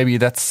 But maybe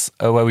that's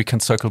where we can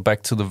circle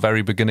back to the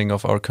very beginning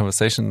of our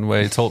conversation,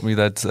 where you told me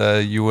that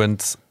you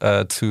went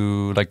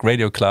to like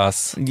radio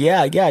class.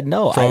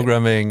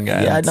 Programming.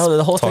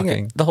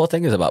 The whole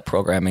thing is about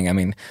programming. I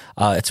mean,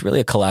 it's really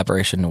a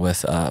collaboration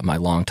with my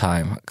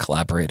longtime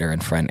collaborator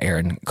and friend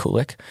Aaron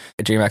Kulik.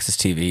 Dream Access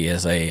TV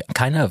is a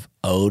kind of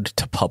ode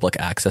to public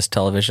access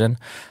television.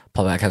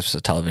 Public access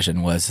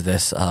television was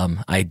this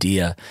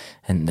idea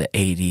in the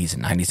 80s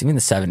and 90s, even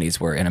the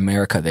 70s, where in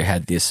America they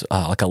had this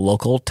like a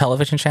local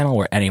television channel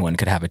where anyone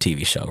could have a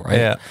TV show, right?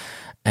 Yeah.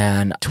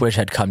 And Twitch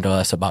had come to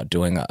us about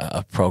doing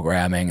a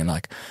programming, and I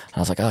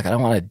was like, I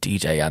don't want to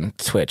DJ on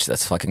Twitch.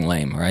 That's fucking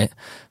lame, right?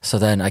 So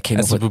then I came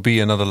up with... It would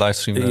be another live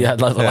stream. Yeah,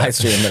 live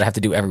stream that I have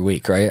to do every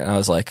week, right? And I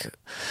was like,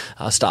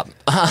 I'll stop.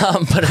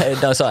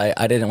 So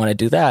I didn't want to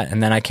do that.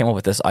 And then I came up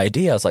with this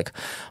idea. I was like,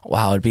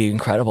 wow, it'd be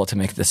incredible to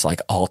make this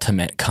like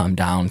ultimate come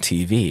down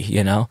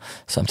TV,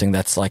 Something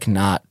that's like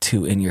not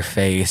too in your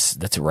face,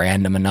 that's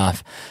random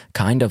enough,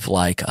 kind of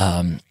like...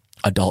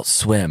 Adult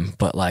Swim,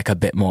 but like a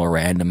bit more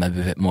random, a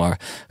bit more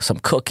some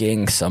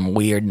cooking, some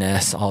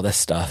weirdness, all this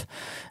stuff.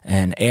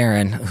 And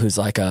Aaron, who's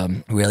like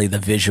really the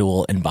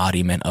visual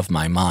embodiment of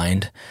my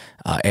mind,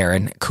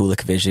 Aaron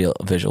Kulik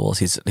Visuals.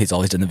 He's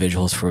always done the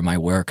visuals for my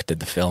work.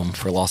 Did the film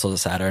for Lost of the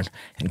Saturn.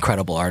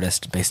 Incredible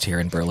artist based here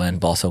in Berlin,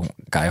 but also a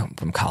guy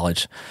from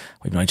college.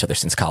 We've known each other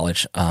since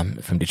college,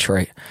 from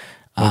Detroit.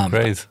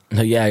 Great.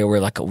 Yeah, we're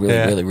like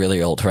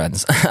really old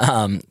friends.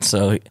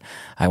 So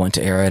I went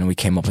to Aaron and we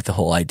came up with the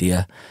whole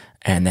idea.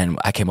 And then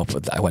I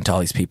went to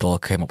all these people,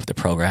 came up with the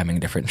programming,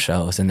 different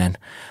shows. And then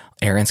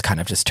Aaron's kind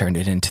of just turned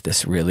it into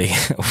this really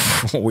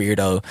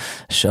weirdo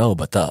show.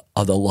 But the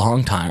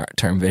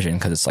long-term vision,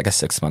 because it's like a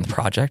 6-month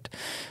project,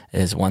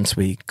 is once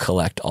we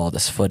collect all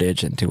this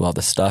footage and do all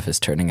this stuff,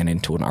 is turning it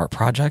into an art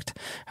project,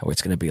 where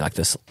it's going to be like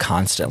this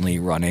constantly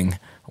running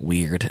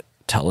weird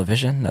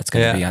television that's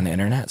going to be on the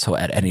internet. So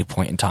at any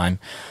point in time,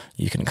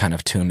 you can kind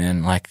of tune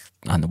in like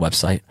on the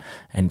website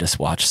and just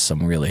watch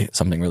something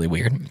really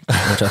weird,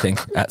 which I think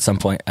at some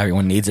point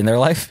everyone needs in their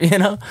life,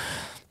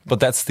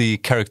 But that's the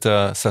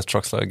character Seth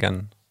Troxler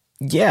again.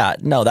 Yeah,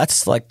 no,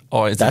 that's like,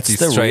 that's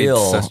the real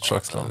Seth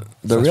Troxler.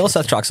 Real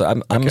Seth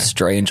Troxler. I'm a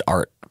strange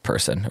art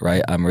person,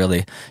 right? I'm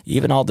really,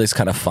 even all these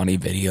kind of funny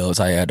videos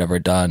I had ever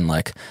done,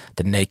 like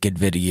the naked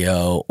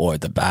video or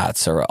the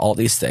bats or all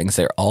these things,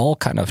 they're all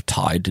kind of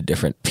tied to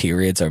different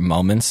periods or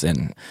moments.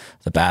 And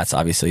the bats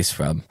obviously is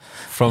from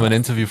an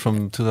interview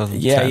from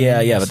 2010.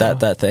 Yeah. But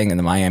that thing and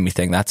the Miami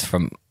thing, that's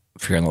from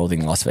Fear and Loathing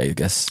in Las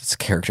Vegas. It's a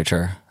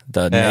caricature.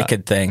 The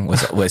naked thing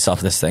was based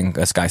off this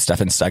guy,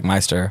 Stefan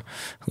Stegmeister,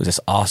 who's this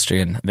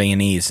Austrian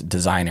Viennese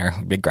designer,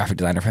 big graphic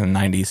designer from the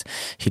 90s.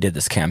 He did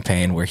this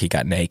campaign where he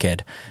got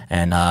naked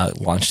and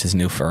launched his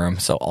new firm.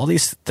 So all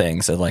these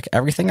things, so like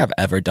everything I've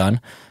ever done,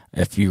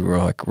 if you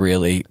like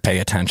really pay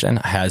attention,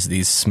 has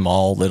these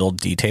small little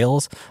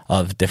details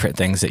of different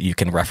things that you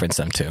can reference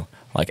them to.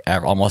 Like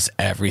almost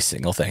every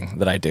single thing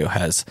that I do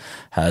has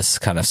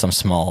kind of some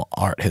small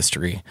art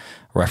history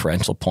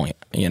referential point,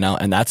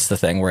 and that's the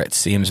thing where it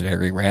seems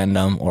very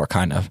random or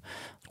kind of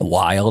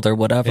wild or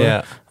whatever.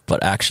 Yeah.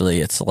 But actually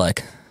it's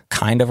like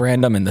kind of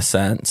random in the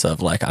sense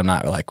of like, I'm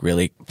not like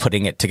really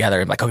putting it together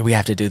and like, okay, we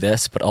have to do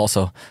this, but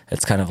also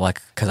it's kind of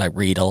like, cause I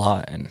read a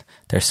lot and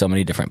there's so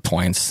many different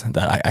points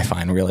that I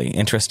find really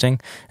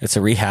interesting. It's a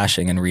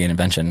rehashing and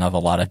reinvention of a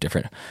lot of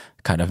different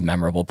kind of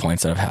memorable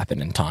points that have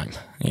happened in time,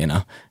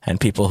 and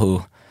people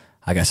who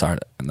I guess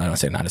aren't, I don't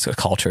say not as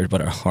cultured,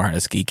 but aren't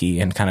as geeky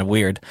and kind of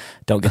weird,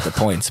 don't get the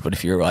points. But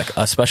if you're like,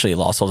 especially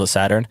Lost Souls of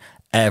Saturn,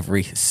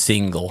 every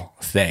single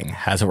thing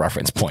has a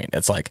reference point.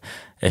 It's like,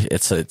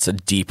 it's a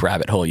deep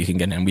rabbit hole you can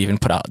get in. We even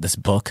put out this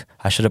book.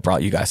 I should have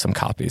brought you guys some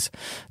copies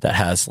that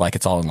has like,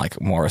 it's all in like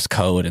Morse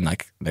code and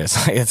like,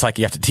 it's like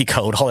you have to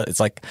decode all it. It's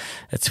like,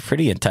 it's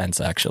pretty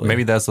intense actually.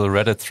 Maybe there's a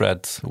Reddit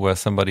thread where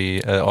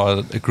somebody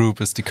or a group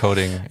is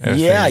decoding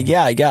everything.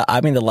 Yeah.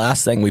 I mean, the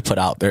last thing we put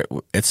out there,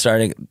 it's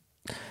starting,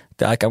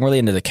 like I'm really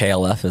into the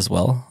KLF as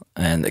well.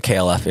 And the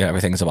KLF,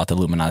 everything's about the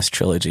Luminous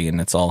trilogy, and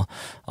it's all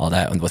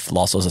that. And with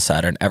Lost Souls of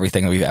Saturn,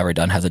 everything we've ever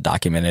done has a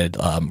documented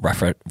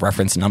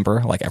reference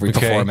number, like every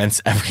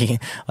performance,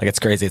 it's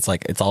crazy. It's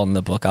like, it's all in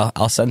the book.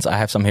 I'll send, I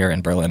have some here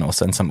in Berlin. I'll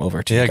send some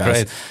over to you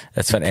guys. Great.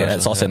 It's fun.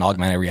 It's also an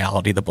augmented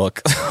reality, the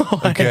book.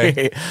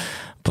 Okay.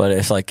 But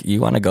if like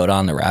you want to go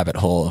down the rabbit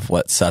hole of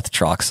what Seth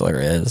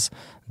Troxler is,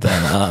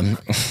 then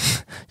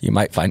you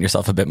might find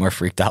yourself a bit more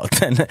freaked out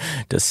than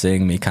just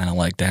seeing me kind of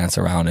like dance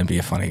around and be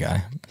a funny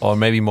guy. Or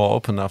maybe more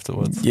open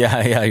afterwards.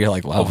 Yeah. You're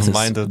like, wow,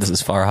 open-minded. This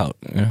is far out.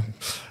 Yeah.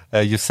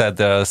 You said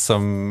there's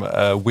some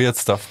weird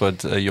stuff,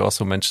 but you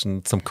also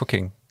mentioned some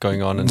cooking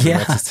going on in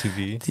Maxis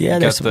TV. Yeah,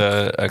 there's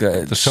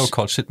the show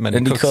called Shit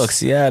Mendy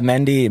Cooks. Yeah,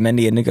 Mendy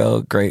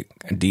Indigo, great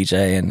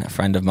DJ and a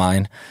friend of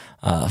mine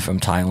from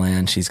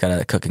Thailand. She's got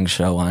a cooking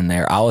show on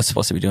there. I was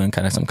supposed to be doing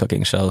kind of some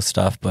cooking show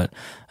stuff, but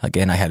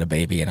again, I had a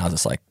baby and I was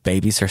just like,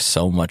 babies are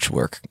so much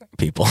work,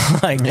 people.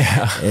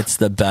 It's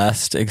the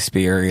best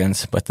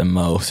experience, but the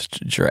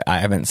most I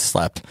haven't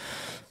slept.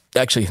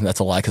 Actually, that's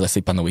a lie because I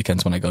sleep on the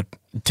weekends when I go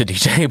to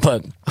DJ,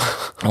 but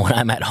when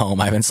I'm at home,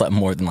 I haven't slept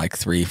more than like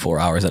 3-4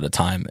 hours at a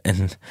time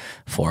in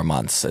 4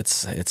 months.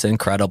 It's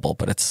incredible,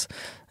 but it's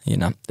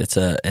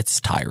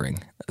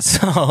tiring.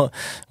 So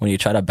when you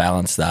try to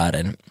balance that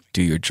and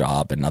do your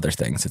job and other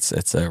things,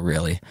 it's a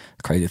really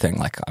crazy thing.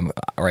 Like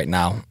right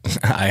now,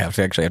 I have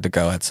to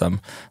go at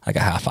some like a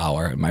half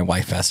hour, and my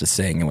wife has to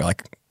sing, and we're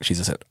like,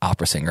 she's an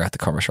opera singer at the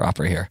commercial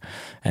opera here,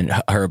 and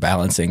her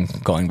balancing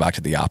going back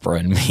to the opera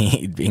and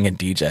me being a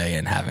DJ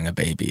and having a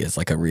baby is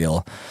like a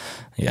real,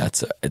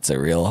 it's a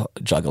real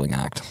juggling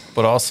act.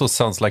 But also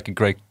sounds like a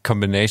great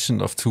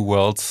combination of two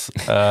worlds.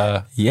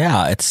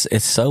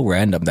 It's so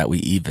random that we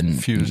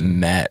even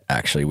met.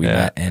 Actually, we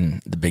met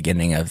in the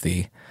beginning of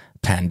the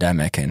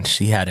pandemic, and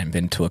she hadn't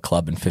been to a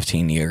club in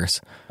 15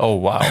 years. Oh,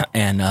 wow.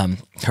 And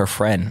her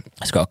friend,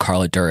 it's called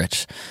Carla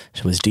Durich,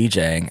 she was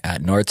DJing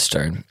at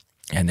Nordstern,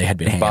 and they had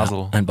been hanging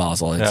out in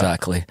Basel,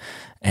 exactly.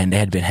 And they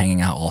had been hanging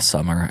out all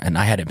summer, and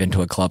I hadn't been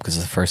to a club because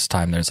it's the first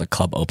time there's a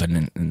club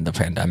open in the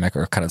pandemic,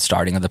 or kind of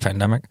starting of the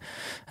pandemic.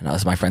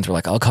 And my friends were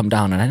like, I'll come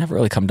down, and I never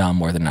really come down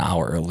more than an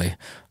hour early.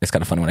 It's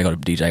kind of funny when I go to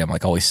DJ, I'm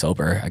like always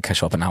sober. I can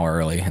show up an hour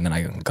early, and then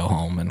I go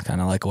home and kind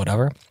of like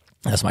whatever.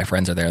 As my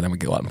friends are there, then we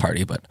go out and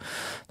party. But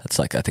that's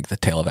like, I think, the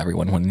tale of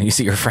everyone. When you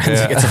see your friends,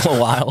 it gets a little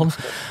wild.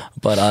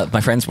 But my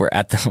friends were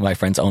my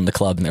friends owned the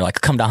club, and they're like,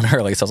 come down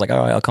early. So I was like, all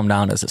right, I'll come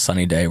down. It's a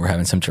sunny day. We're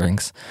having some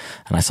drinks.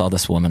 And I saw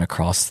this woman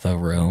across the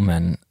room,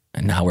 and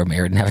now we're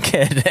married and have a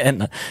kid.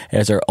 And it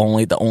was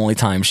the only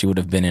time she would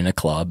have been in a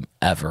club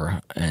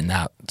ever. And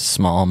that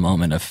small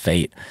moment of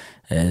fate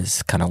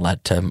is kind of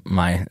led to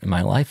my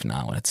life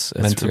now. It's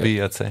meant to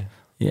be, I'd say.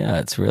 Yeah,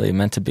 it's really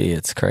meant to be.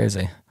 It's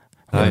crazy.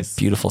 Nice.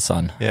 Beautiful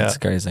sun. Yeah. It's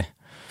crazy.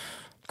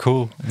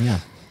 Cool. Yeah.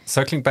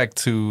 Circling back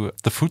to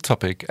the food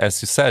topic,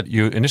 as you said,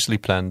 you initially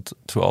planned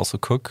to also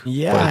cook.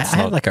 Yeah, I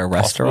had like a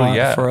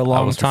restaurant for a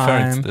long time. I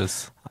was referring to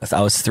this.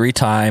 I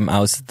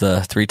was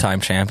the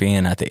 3-time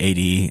champion at the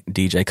AD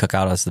DJ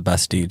cookout. I was the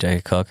best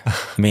DJ cook.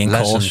 Me and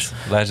Kolsch.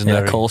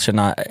 Legendary. Yeah,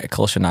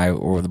 Kolsch and I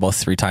were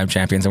both 3-time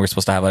champions, and we were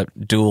supposed to have a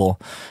duel,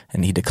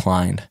 and he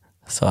declined.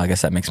 So I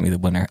guess that makes me the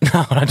winner.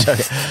 No, I'm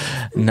joking.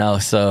 No,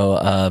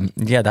 so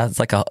that's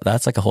like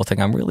a whole thing.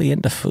 I'm really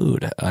into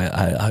food.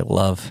 I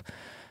love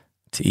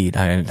to eat.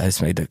 I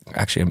just made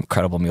actually an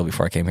incredible meal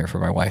before I came here for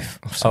my wife.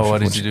 So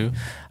what did you do?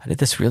 I did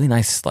this really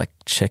nice like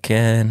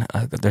chicken.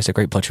 There's a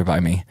great butcher by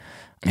me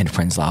in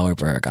Prenzlauer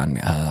Berg on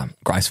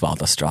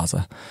Greifswalder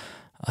Straße,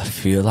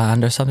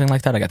 Fürland or something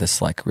like that. I got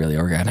this like really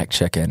organic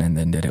chicken, and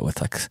then did it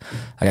with like,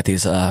 I got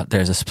these,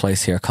 there's this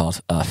place here called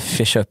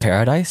Frische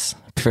Paradies.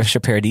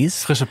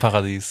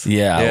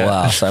 Yeah,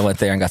 wow. So I went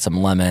there and got some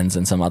lemons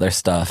and some other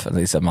stuff, and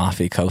these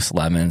Amalfi Coast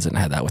lemons, and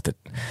had that with the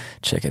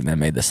chicken. Then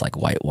made this like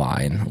white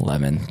wine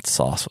lemon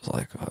sauce. Was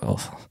like, oh,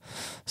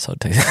 so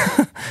tasty.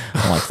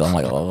 I'm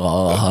like,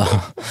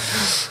 oh.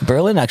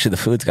 Berlin, actually, the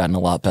food's gotten a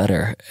lot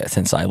better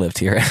since I lived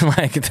here in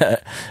like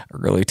the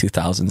early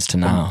 2000s to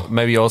now.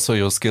 Maybe also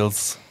your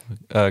skills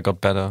got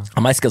better.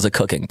 My skills at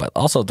cooking, but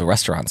also the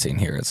restaurant scene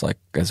here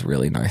is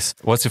really nice.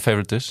 What's your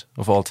favorite dish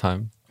of all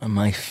time?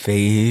 My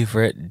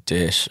favorite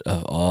dish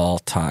of all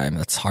time.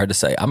 That's hard to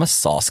say. I'm a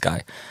sauce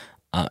guy.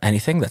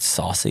 Anything that's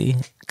saucy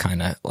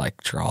kind of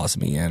like draws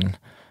me in.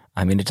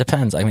 I mean, it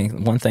depends. I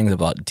mean, one thing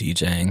about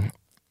DJing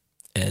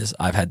is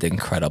I've had the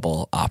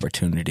incredible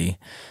opportunity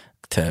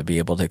to be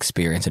able to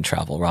experience and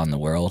travel around the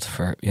world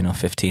for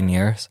 15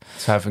 years.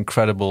 To have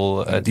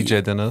incredible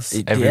DJ dinners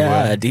everywhere.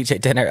 Yeah, DJ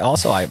dinner.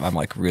 Also, I'm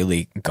like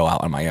really go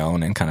out on my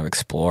own and kind of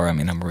explore. I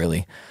mean, I'm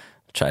really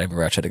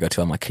everywhere I try to go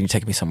to, I'm like, can you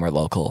take me somewhere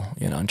local,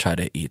 and try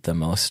to eat the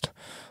most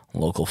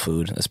local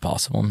food as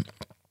possible.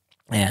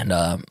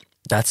 And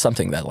that's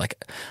something that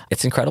like,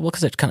 it's incredible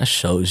because it kind of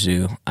shows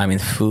you, I mean,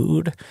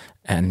 food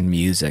and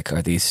music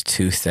are these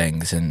two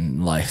things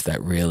in life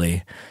that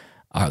really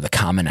are the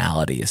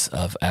commonalities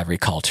of every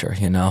culture,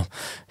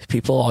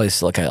 People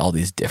always look at all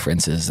these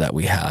differences that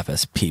we have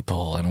as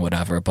people and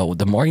whatever, but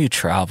the more you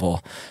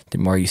travel, the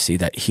more you see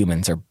that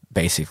humans are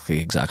basically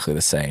exactly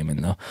the same.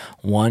 And the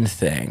one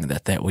thing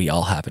that we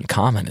all have in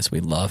common is we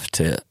love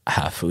to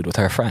have food with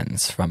our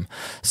friends, from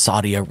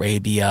Saudi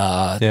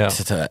Arabia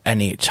to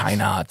any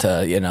China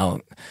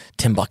to,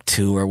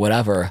 Timbuktu or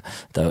whatever.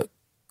 The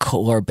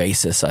core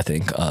basis, I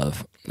think,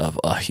 of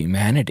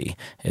humanity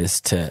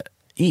is to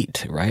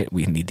eat, right?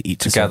 We need to eat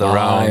to gather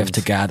survive, around.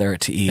 to gather,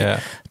 to eat,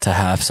 to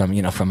have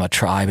some, from a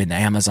tribe in the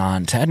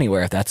Amazon to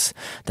anywhere. That's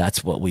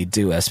what we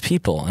do as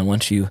people. And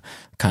once you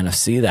kind of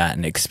see that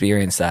and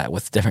experience that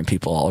with different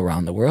people all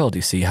around the world,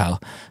 you see how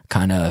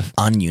kind of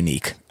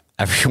ununique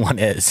everyone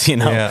is,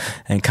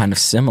 and kind of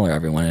similar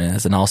everyone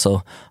is. And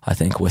also, I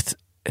think with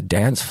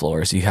dance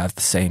floors, you have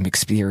the same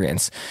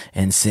experience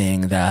in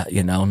seeing that,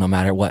 no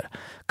matter what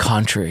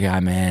country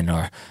I'm in,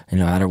 or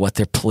no matter what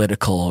their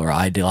political or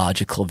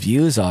ideological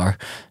views are,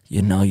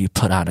 you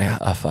put on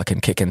a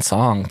fucking kicking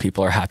song,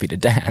 people are happy to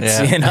dance,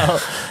 and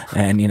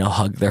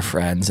hug their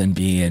friends and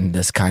be in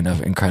this kind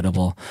of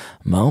incredible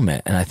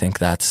moment. And I think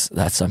that's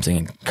something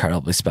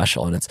incredibly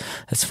special. And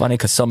it's funny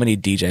because so many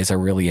DJs are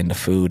really into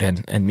food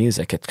and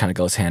music. It kind of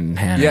goes hand in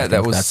hand. Yeah,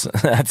 that's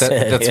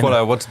what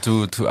I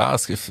wanted to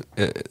ask,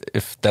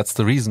 if that's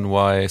the reason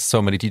why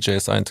so many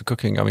DJs are into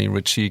cooking. I mean,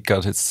 Richie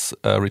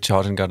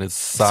Houghton got his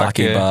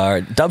sake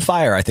bar.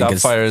 Dubfire, I think,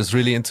 Dubfire is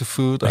really into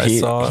food.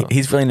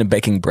 He's really into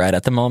baking bread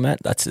at the moment.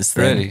 That's his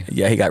thing. Really?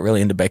 Yeah, he got really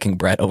into baking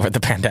bread over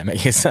the pandemic.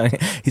 He's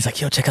like,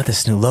 yo, check out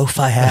this new loaf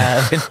I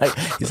have. And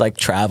he's like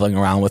traveling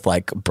around with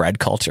like bread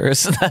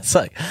cultures. That's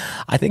like,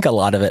 I think a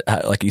lot of it,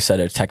 like you said,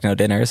 are techno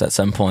dinners. At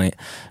some point,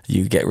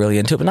 you get really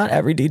into it, but not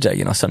every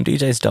DJ. Some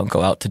DJs don't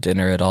go out to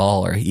dinner at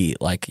all or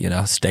eat like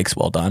steaks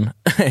well done.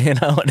 And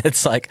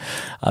it's like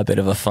a bit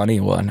of a funny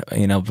one.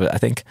 But I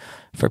think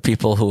for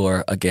people who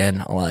are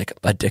again like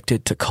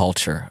addicted to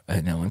culture,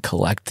 and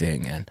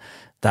collecting, and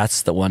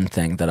that's the one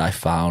thing that I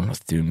found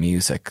through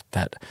music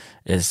that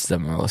is the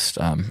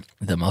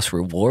most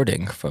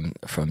rewarding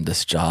from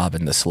this job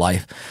and this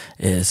life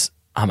is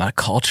I'm a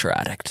culture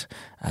addict.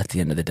 At the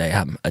end of the day,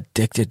 I'm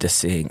addicted to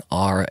seeing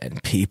art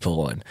and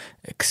people and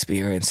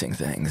experiencing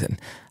things and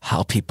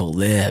how people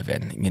live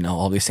and,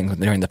 all these things.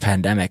 During the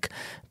pandemic,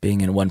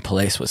 being in one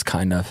place was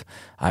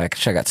I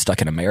got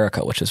stuck in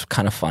America, which is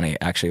kind of funny.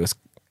 Actually, it was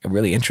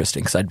really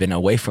interesting because I'd been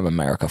away from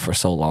America for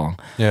so long,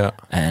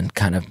 and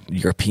kind of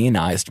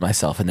Europeanized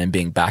myself, and then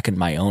being back in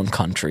my own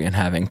country and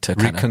having to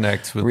kind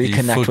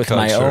reconnect with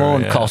my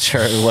own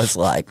culture was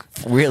like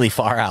really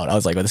far out. I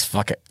was like, it's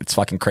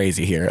fucking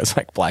crazy here. It's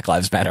like Black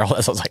Lives Matter. I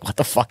was like, what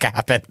the fuck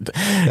happened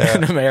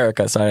in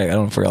America? Sorry, I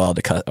don't know if we're allowed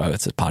to cut. Oh,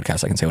 it's a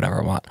podcast. I can say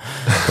whatever I want.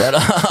 But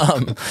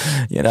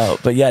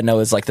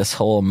it's like this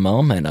whole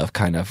moment of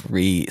kind of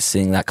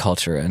seeing that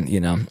culture, and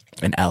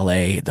in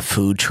LA, the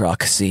food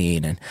truck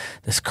scene and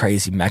this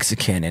crazy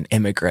Mexican and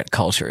immigrant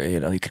culture.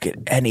 You could get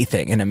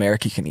anything. In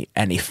America, you can eat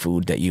any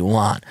food that you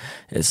want.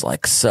 It's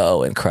like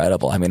so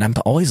incredible. I mean, I'm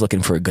always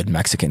looking for a good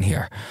Mexican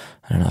here.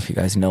 I don't know if you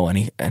guys know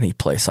any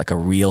place like a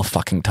real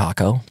fucking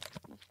taco.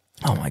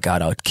 Oh my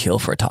God, I would kill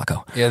for a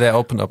taco. Yeah, they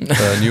opened up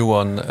a new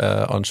one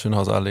on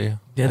Schönhausallee.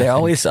 Yeah, they're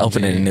always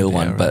opening a new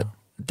one, but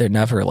they're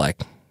never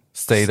like...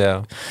 Stay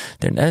there.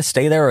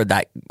 Stay there, or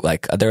that,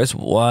 like, there's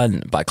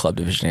one by Club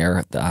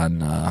Divisionaire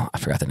on, I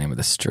forgot the name of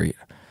the street,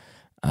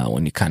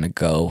 when you kind of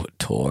go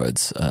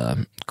towards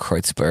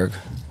Kreuzberg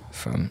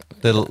from...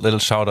 Little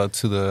shout out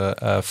to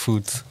the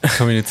food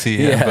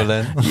community in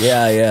Berlin.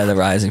 Yeah, the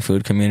rising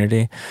food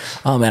community.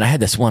 Oh man, I had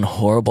this one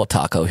horrible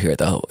taco here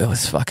though. It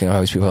was fucking,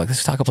 always people were like,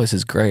 this taco place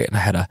is great. And I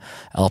had a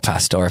El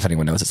Pastor, if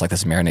anyone knows, it's like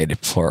this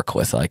marinated pork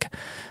with like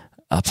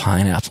a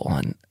pineapple,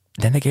 and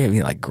then they gave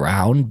me like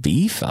ground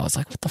beef. I was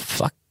like, what the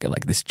fuck?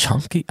 Like this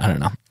chunky, I don't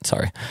know.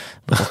 Sorry.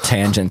 Little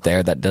tangent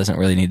there that doesn't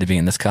really need to be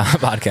in this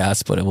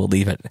podcast, but we'll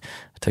leave it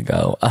to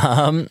go.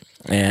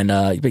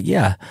 But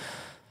yeah,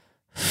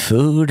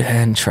 food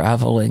and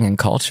traveling and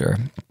culture.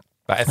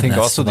 But I think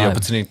also the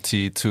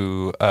opportunity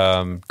to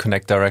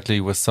connect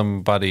directly with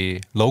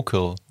somebody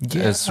local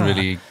is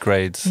really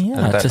great.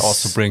 Yeah, and that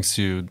also brings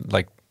you,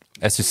 like,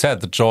 as you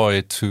said, the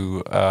joy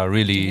to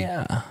really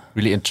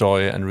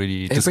enjoy and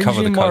really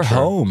discover the culture. It brings you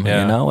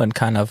more home, and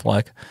kind of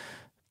like,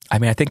 I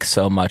mean, I think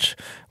so much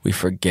we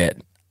forget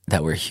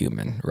that we're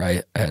human,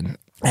 right? And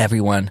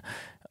everyone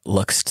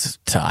looks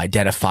to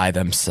identify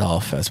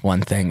themselves as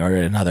one thing or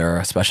another,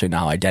 especially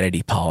now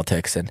identity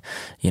politics and,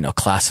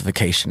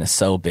 classification is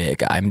so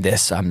big. I'm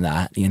this, I'm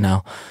that,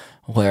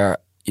 where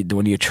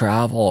when you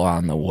travel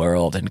around the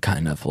world and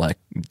kind of like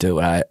do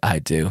what I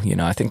do,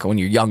 I think when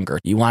you're younger,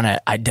 you want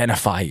to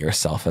identify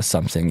yourself as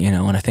something,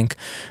 and I think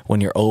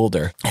when you're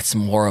older, it's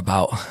more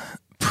about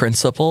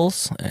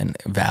principles and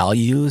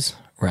values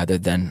rather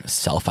than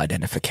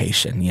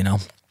self-identification, When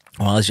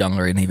I was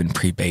younger and even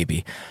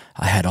pre-baby,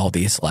 I had all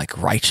these like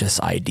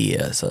righteous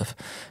ideas of,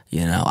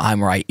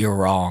 I'm right, you're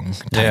wrong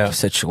type of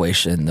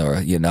situation,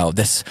 or,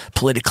 this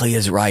politically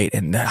is right.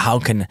 And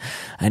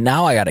and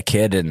now I got a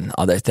kid and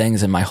other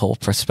things, and my whole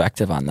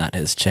perspective on that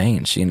has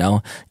changed,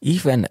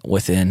 even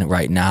within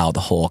right now,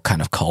 the whole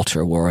kind of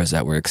culture wars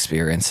that we're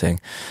experiencing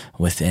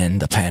within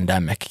the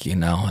pandemic,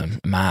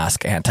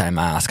 mask,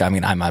 anti-mask. I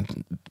mean, I'm a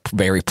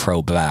very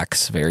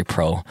pro-vax, very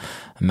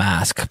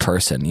pro-mask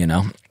person, you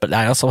know. But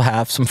I also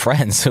have some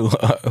friends who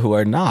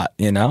are not,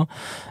 you know.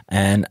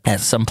 And at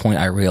some point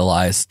I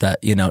realized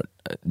that, you know,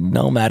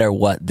 no matter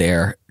what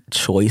their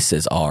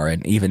choices are,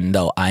 and even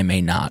though I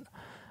may not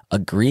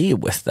agree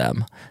with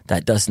them,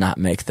 that does not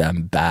make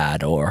them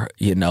bad or,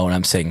 you know what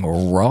I'm saying,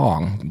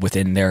 wrong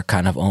within their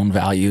kind of own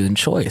value and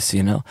choice,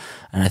 you know?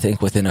 And I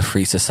think within a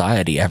free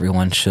society,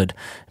 everyone should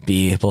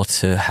be able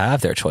to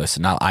have their choice.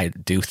 Now, I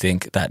do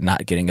think that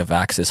not getting a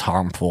vax is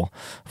harmful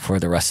for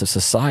the rest of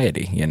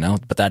society, you know,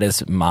 but that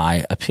is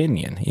my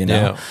opinion, you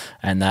know,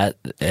 and that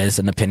is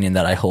an opinion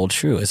that I hold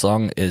true. As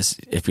long as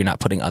if you're not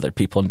putting other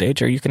people in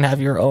danger, you can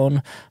have your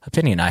own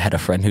opinion. I had a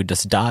friend who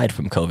just died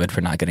from COVID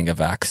for not getting a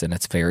vax, and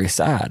it's very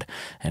sad.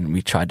 And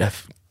we tried to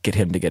get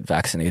him to get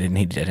vaccinated, and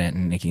he didn't.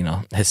 And, you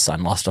know, his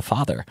son lost a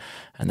father,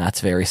 and that's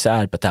very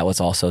sad. But that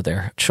was also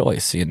their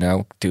choice, you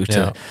know, due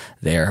to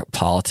their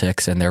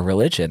politics and their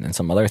religion and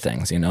some other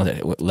things, you know,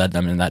 that led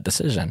them in that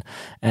decision.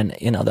 And,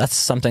 you know, that's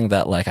something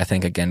that, like, I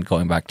think, again,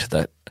 going back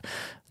to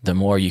the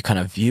more you kind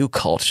of view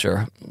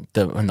culture,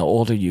 and the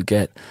older you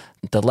get,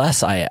 the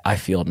less I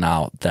feel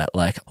now that,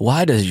 like,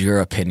 why does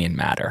your opinion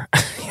matter?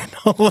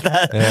 You know,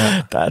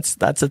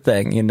 that's a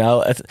thing, you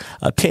know.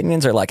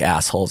 Opinions are like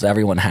assholes.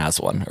 Everyone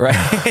has one,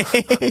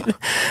 right?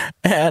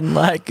 And,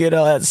 like, you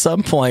know, at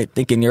some point,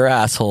 thinking your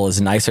asshole is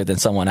nicer than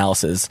someone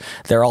else's,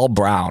 they're all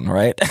brown,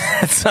 right?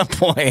 At some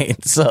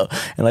point. So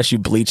unless you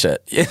bleach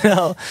it, you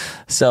know.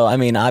 So, I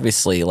mean,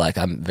 obviously, like,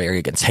 I'm very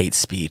against hate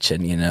speech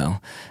and, you know,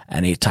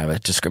 any type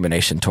of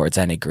discrimination towards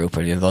any group,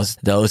 or, you know,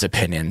 those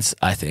opinions,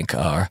 I think,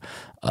 are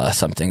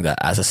something that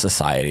as a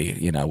society,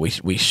 you know,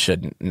 we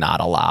should not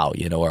allow,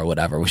 you know, or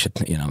whatever. We should,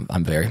 you know,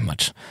 I'm very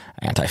much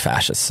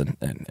anti-fascist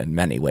in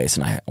many ways,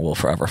 and I will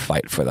forever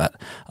fight for that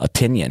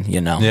opinion,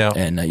 you know.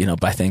 And, you know,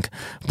 but I think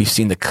we've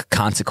seen the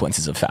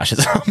consequences of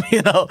fascism,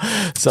 you know.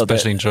 So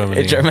especially in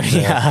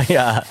Germany.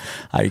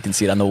 How you can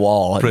see it on the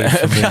wall.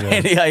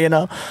 Yeah, you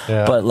know.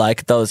 Yeah. But,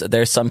 like,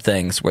 there's some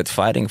things worth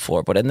fighting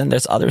for, but and then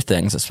there's other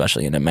things,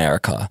 especially in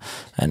America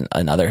and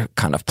other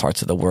kind of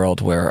parts of the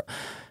world, where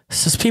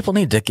it's just people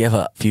need to give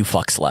a few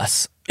fucks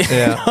less.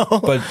 Yeah,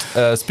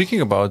 but speaking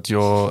about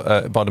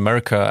about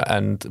America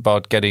and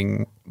about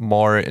getting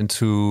more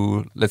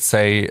into, let's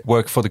say,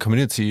 work for the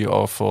community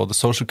or for the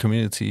social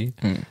community.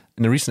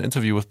 In a recent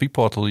interview with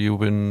Beatportal, you've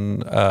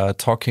been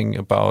talking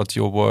about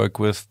your work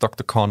with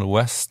Dr. Cornel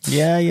West.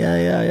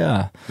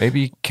 Yeah.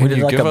 Maybe can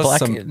you give us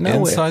some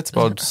insights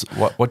about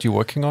what you're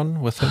working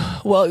on with him?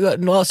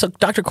 Well, so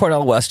Dr.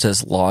 Cornel West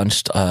has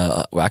launched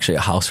actually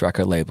a house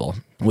record label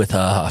with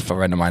a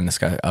friend of mine, this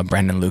guy,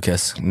 Brandon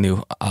Lucas,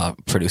 new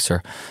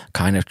producer,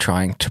 kind of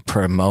trying to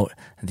promote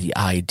the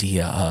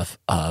idea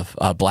of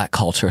black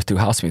culture through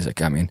house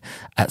music. I mean,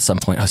 at some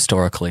point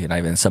historically, and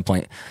even at some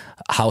point,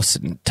 house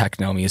and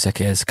techno music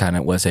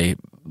was a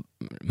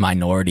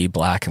minority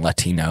black and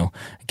Latino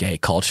gay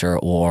culture,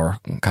 or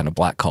kind of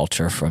black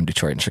culture from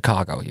Detroit and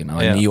Chicago. You know,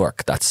 in New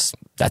York, that's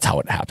how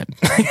it happened.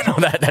 You know,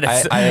 that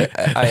is.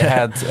 I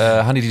had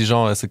Honey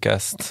Dijon as a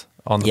guest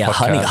on the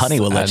podcast. Honey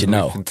will let you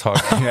know.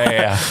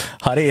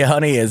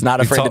 Honey is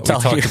not afraid to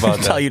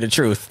tell you the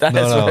truth.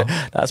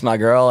 That's my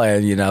girl,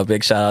 and, you know,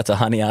 big shout out to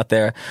Honey out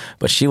there.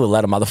 But she will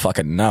let a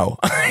motherfucker know.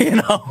 You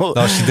know,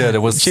 no, she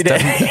did. She did.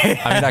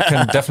 I mean, I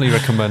can definitely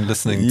recommend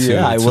listening to.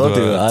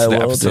 The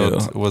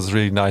episode. It was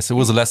really nice. It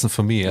was a lesson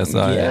for me, as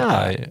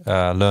I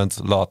learned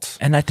a lot.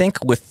 And I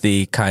think with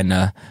the kind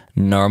of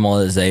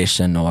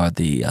normalization, or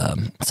the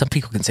some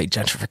people can say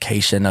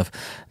gentrification of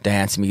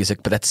dance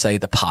music, but let's say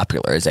the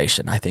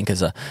popularization, I think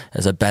is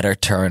a better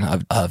term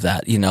of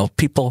that. You know,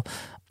 people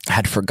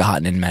had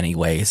forgotten in many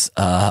ways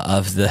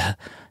of the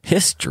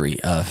history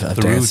of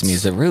dance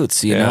music,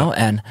 roots, you know.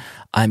 And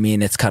I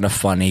mean, it's kind of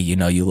funny, you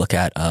know, you look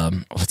at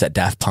what's that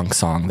Daft Punk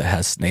song that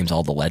has names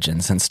all the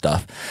legends and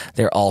stuff.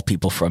 They're all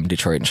people from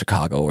Detroit and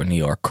Chicago or New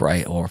York,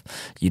 right? Or,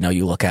 you know,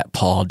 you look at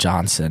Paul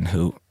Johnson,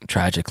 who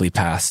tragically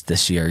passed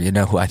this year, you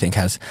know, who I think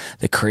has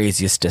the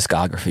craziest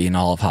discography in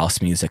all of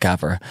house music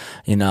ever,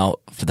 you know,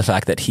 for the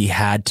fact that he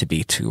had to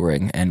be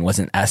touring and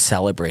wasn't as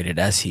celebrated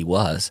as he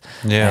was.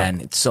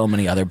 And so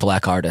many other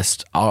black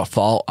artists all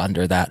fall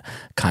under that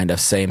kind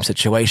of same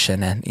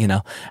situation. And, you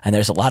know, and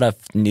there's a lot of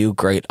new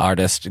great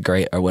artists,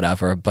 or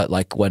whatever, but,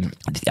 like, when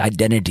the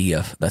identity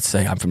of, let's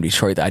say I'm from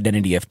Detroit, the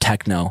identity of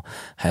techno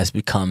has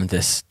become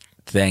this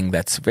thing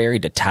that's very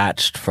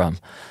detached from,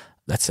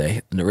 let's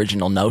say, the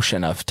original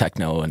notion of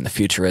techno and the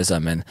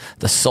futurism and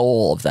the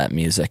soul of that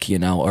music, you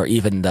know, or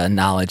even the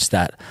knowledge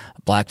that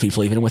black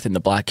people, even within the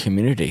black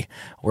community,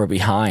 were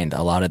behind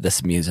a lot of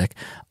this music,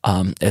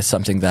 is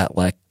something that,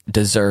 like,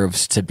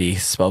 deserves to be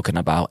spoken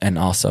about and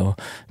also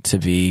to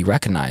be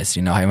recognized.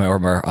 You know, I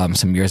remember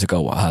some years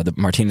ago, the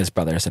Martinez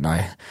brothers and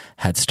I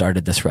had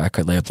started this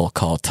record label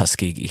called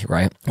Tuskegee,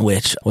 right?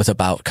 Which was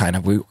about kind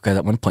of, because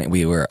at one point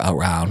we were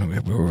around, we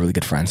were really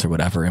good friends or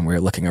whatever, and we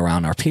were looking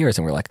around our peers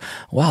and we're like,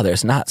 wow,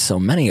 there's not so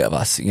many of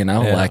us, you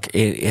know, like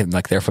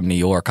like they're from New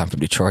York, I'm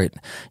from Detroit,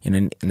 you know,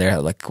 and there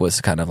like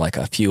was kind of like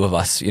a few of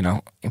us, you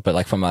know, but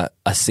like from a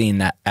scene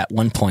that at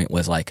one point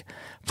was like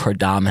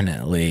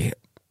predominantly,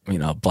 you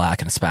know,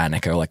 Black and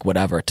Hispanic or like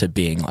whatever, to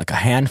being like a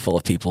handful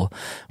of people.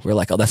 We're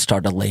like, oh, let's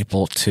start a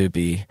label to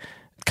be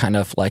kind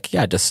of like,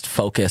 just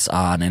focus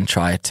on and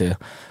try to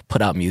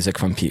put out music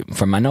from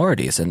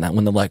minorities. And that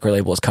when the record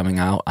label was coming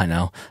out, I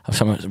know of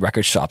some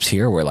record shops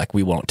here where like,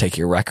 we won't take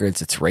your records.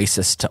 It's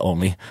racist to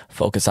only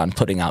focus on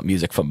putting out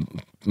music from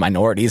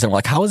minorities. And we're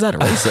like, how is that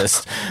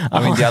racist?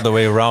 I mean, the other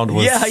way around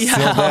was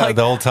still there like,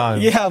 the whole time.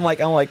 Yeah, I'm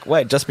like,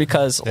 wait, just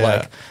because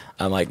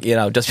I'm like, you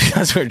know, just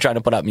because we're trying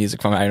to put out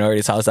music from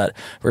minorities, how is that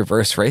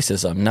reverse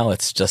racism? No,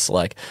 it's just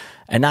like,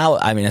 and now,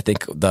 I mean, I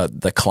think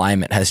the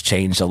climate has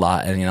changed a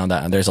lot, and you know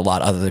that there's a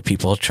lot of other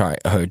people who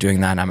are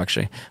doing that.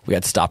 And we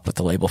had stopped with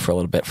the label for a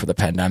little bit for the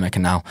pandemic,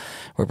 and now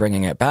we're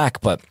bringing it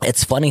back. But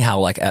it's funny how,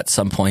 like, at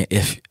some point,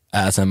 if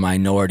as a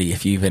minority,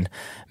 if you even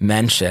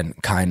mention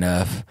kind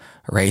of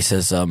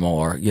racism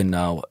or, you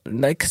know,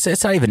 like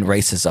it's not even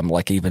racism,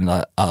 like even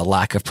a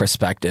lack of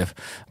perspective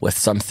with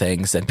some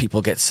things, and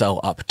people get so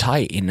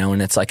uptight, you know.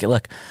 And it's like,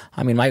 look,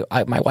 I mean, my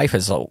wife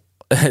is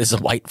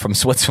white from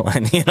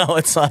Switzerland, you know.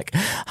 It's like,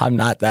 I'm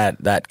not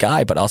that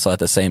guy, but also at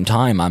the same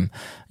time, I'm,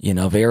 you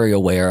know, very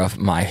aware of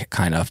my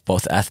kind of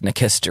both ethnic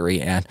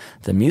history and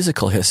the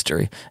musical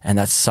history. And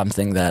that's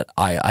something that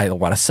I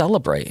want to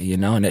celebrate, you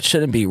know, and it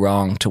shouldn't be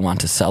wrong to want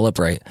to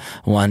celebrate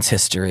one's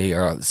history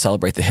or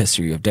celebrate the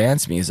history of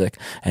dance music.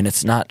 And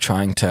it's not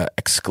trying to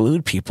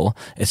exclude people.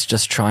 It's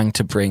just trying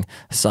to bring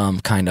some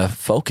kind of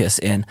focus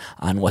in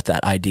on what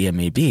that idea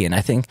may be. And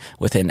I think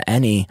within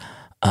any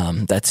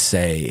let's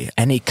say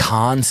any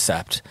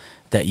concept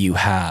that you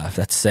have,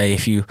 let's say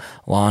if you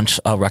launch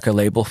a record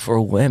label for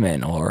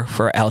women or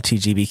for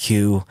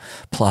LGBTQ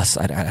plus,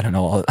 I don't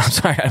know, I'm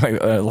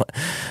sorry,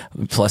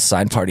 plus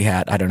sign party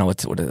hat, I don't know what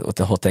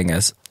the whole thing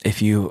is.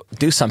 If you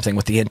do something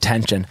with the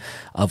intention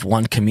of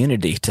one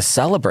community to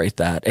celebrate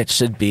that, it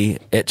should be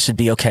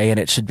okay and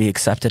it should be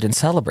accepted and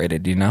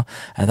celebrated, you know?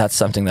 And that's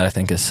something that I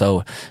think is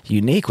so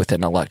unique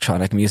within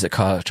electronic music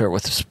culture,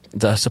 with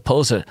the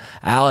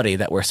supposedality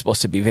that we're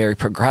supposed to be very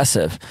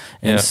progressive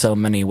in so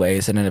many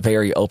ways and in a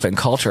very open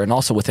culture, and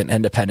also within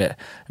independent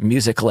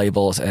music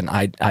labels and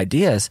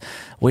ideas,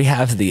 we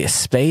have the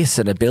space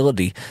and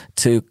ability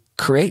to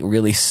create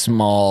really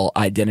small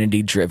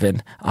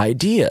identity-driven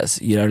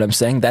ideas, you know what I'm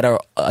saying, that are,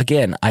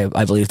 again, I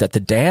believe that the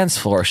dance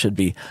floor should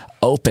be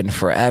open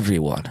for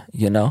everyone,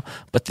 you know,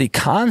 but the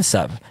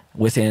concept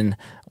within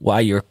why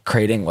you're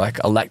creating like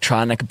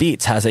electronic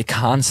beats has a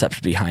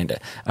concept behind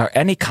it, or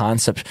any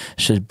concept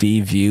should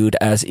be viewed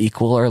as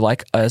equal or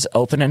like as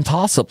open and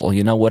possible,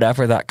 you know,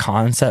 whatever that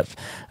concept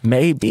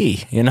may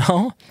be, you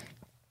know.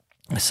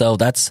 So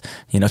that's,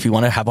 you know, if you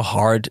want to have a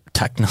hard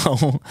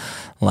techno,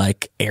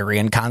 like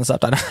Aryan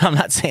concept, I'm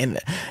not saying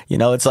that, you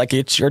know, it's like,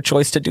 it's your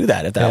choice to do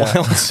that if that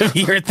wants to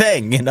be your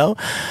thing, you know,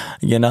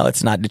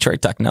 it's not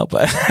Detroit techno,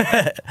 but,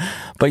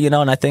 but, you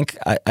know, and I think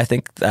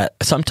that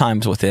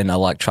sometimes within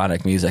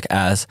electronic music,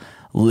 as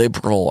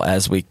liberal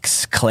as we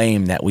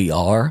claim that we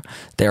are,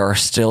 there are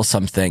still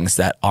some things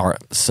that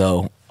aren't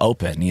so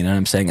open, you know what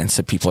I'm saying? And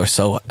so people are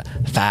so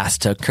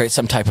fast to create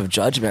some type of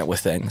judgment with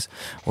things,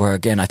 where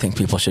again, I think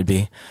people should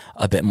be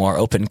a bit more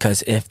open,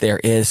 because if there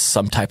is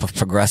some type of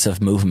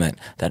progressive movement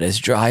that is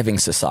driving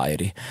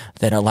society,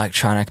 then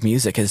electronic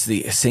music is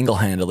the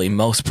single-handedly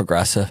most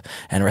progressive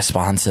and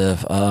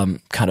responsive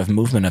kind of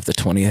movement of the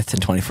 20th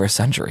and 21st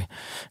century.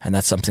 And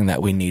that's something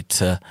that we need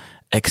to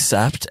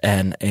accept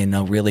and, you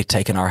know, really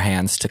take in our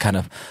hands to kind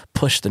of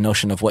push the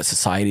notion of what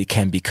society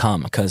can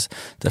become, because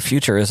the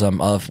futurism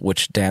of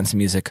which dance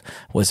music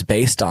was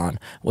based on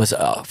was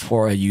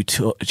for a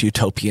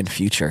utopian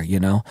future, you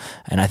know.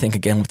 And I think,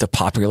 again, with the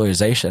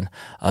popularization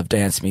of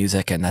dance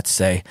music, and let's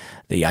say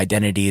the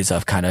identities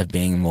of kind of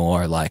being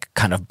more like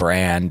kind of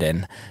brand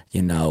and,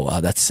 you know,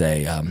 let's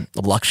say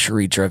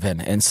luxury driven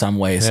in some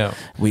ways,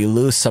 we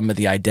lose some of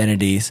the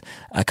identities,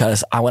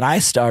 because when I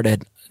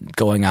started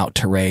going out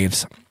to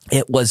raves,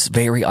 it was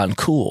very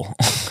uncool,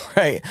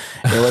 right?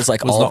 It was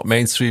like it was not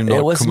mainstream, not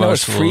commercial. It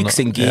was freaks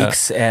and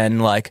geeks,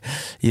 and like,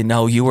 you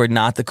know, you were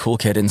not the cool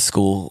kid in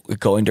school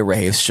going to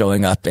raves,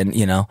 showing up, and,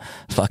 you know,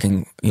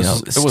 fucking, you know,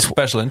 it was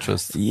special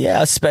interest.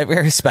 Yeah,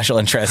 very special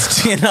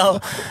interest. You know,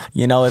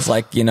 it's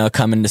like, you know,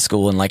 coming to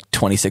school in like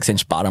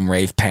 26-inch bottom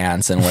rave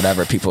pants and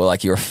whatever. People are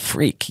like, you're a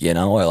freak, you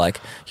know, or like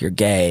you're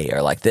gay,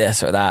 or like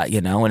this or that, you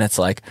know. And it's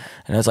like,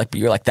 but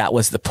you're like, that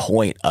was the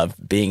point of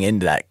being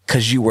into that,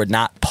 because you were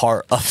not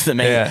part of the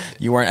main. Yeah.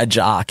 You weren't a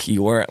jock.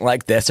 You weren't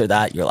like this or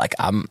that. You're like,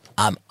 I'm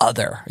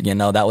other. You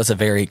know, that was a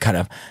very kind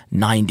of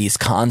 90s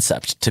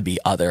concept, to be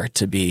other,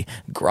 to be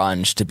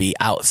grunge, to be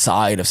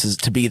outside of,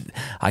 to be,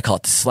 I call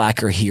it the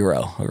slacker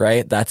hero,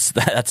 right? That's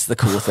the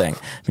cool thing.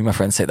 My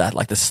friends say that,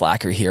 like the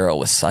slacker hero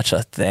was such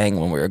a thing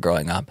when we were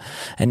growing up.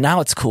 And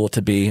now it's cool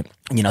to be,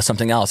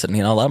 something else. And,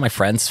 a lot of my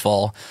friends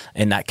fall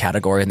in that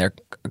category and they're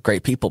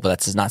great people, but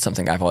that's not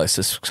something I've always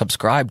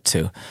subscribed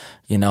to.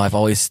 I've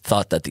always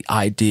thought that the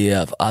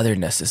idea of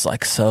otherness is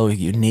like so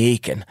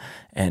unique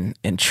and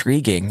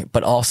intriguing,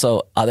 but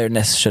also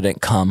otherness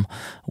shouldn't come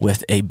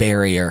with a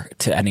barrier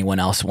to anyone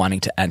else wanting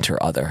to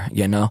enter other,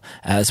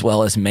 as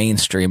well as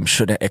mainstream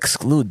shouldn't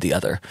exclude the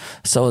other.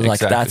 So like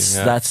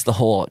that's the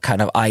whole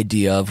kind of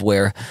idea of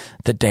where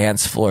the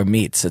dance floor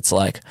meets. It's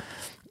like,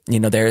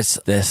 there's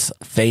this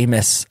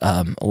famous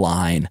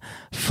line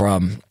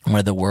from one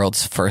of the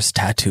world's first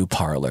tattoo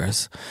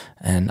parlors,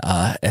 and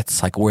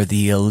it's like where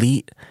the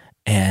elite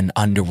and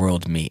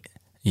underworld meet,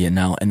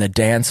 and the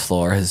dance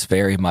floor is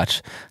very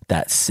much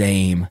that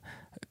same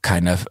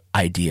kind of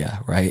idea,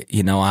 right?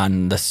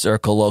 On the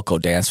Circle Loco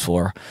dance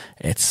floor,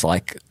 it's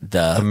like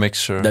the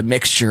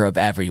mixture of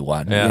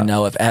everyone, and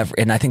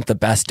I think the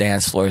best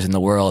dance floors in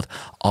the world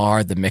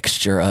are the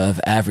mixture of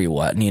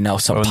everyone,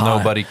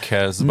 nobody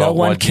cares about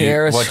what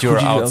you're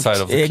outside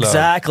of the club.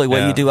 Exactly,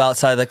 what you do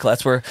outside of the club.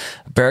 That's where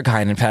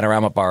Berghain and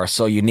Panorama Bar are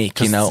so unique,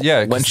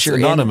 once you're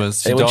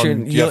anonymous,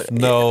 you have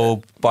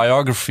no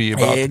biography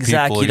about the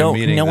people you're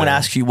meeting. No one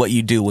asks you what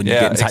you do when you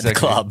get inside the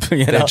club.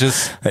 They're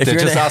just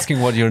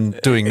asking what you're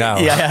doing now.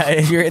 Yeah,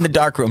 if you're in the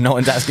dark room, no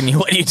one's asking you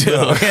what you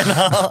do.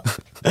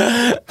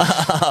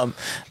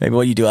 Maybe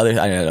what you do. I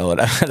don't know.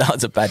 That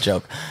was a bad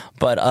joke,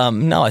 but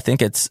no, I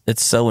think it's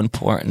so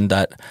important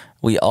that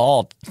we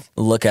all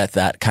look at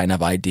that kind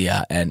of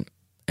idea and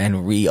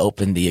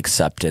reopen the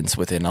acceptance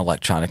within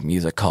electronic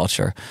music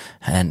culture,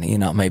 and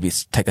maybe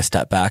take a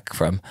step back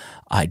from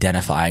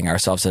identifying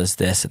ourselves as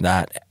this and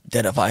that,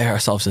 identify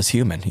ourselves as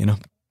human.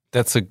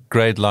 That's a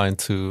great line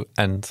to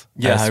end.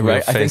 Yeah,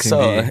 right. I think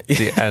so.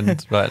 The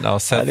end right now.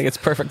 Seth, I think it's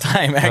perfect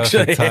time,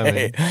 actually.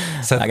 Perfect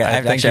timing. Seth, I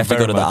actually have to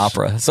go to the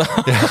opera. So.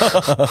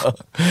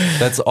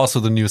 That's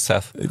also the new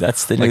Seth.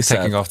 That's the new Seth.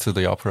 Taking off to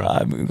the opera.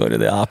 I'm going to go to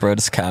the opera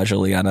just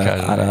casually on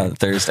a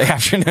Thursday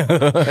afternoon.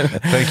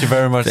 Thank you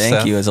very much, Seth.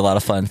 Thank you. It was a lot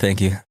of fun.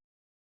 Thank you.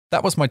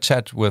 That was my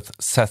chat with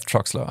Seth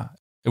Troxler.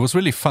 It was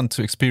really fun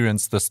to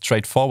experience the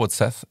straightforward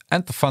Seth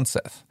and the fun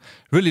Seth.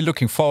 Really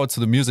looking forward to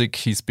the music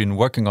he's been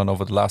working on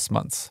over the last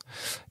months.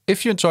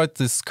 If you enjoyed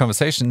this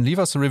conversation, leave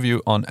us a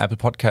review on Apple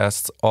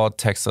Podcasts or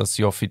text us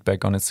your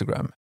feedback on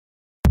Instagram.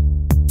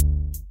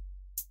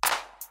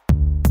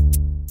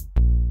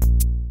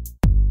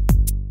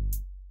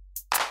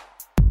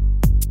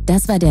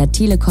 Das war der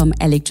Telekom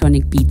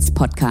Electronic Beats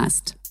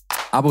Podcast.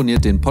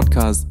 Abonniert den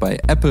Podcast bei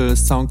Apple,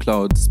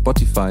 Soundcloud,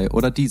 Spotify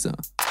oder Deezer.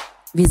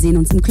 Wir sehen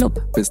uns im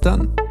Club. Bis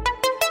dann.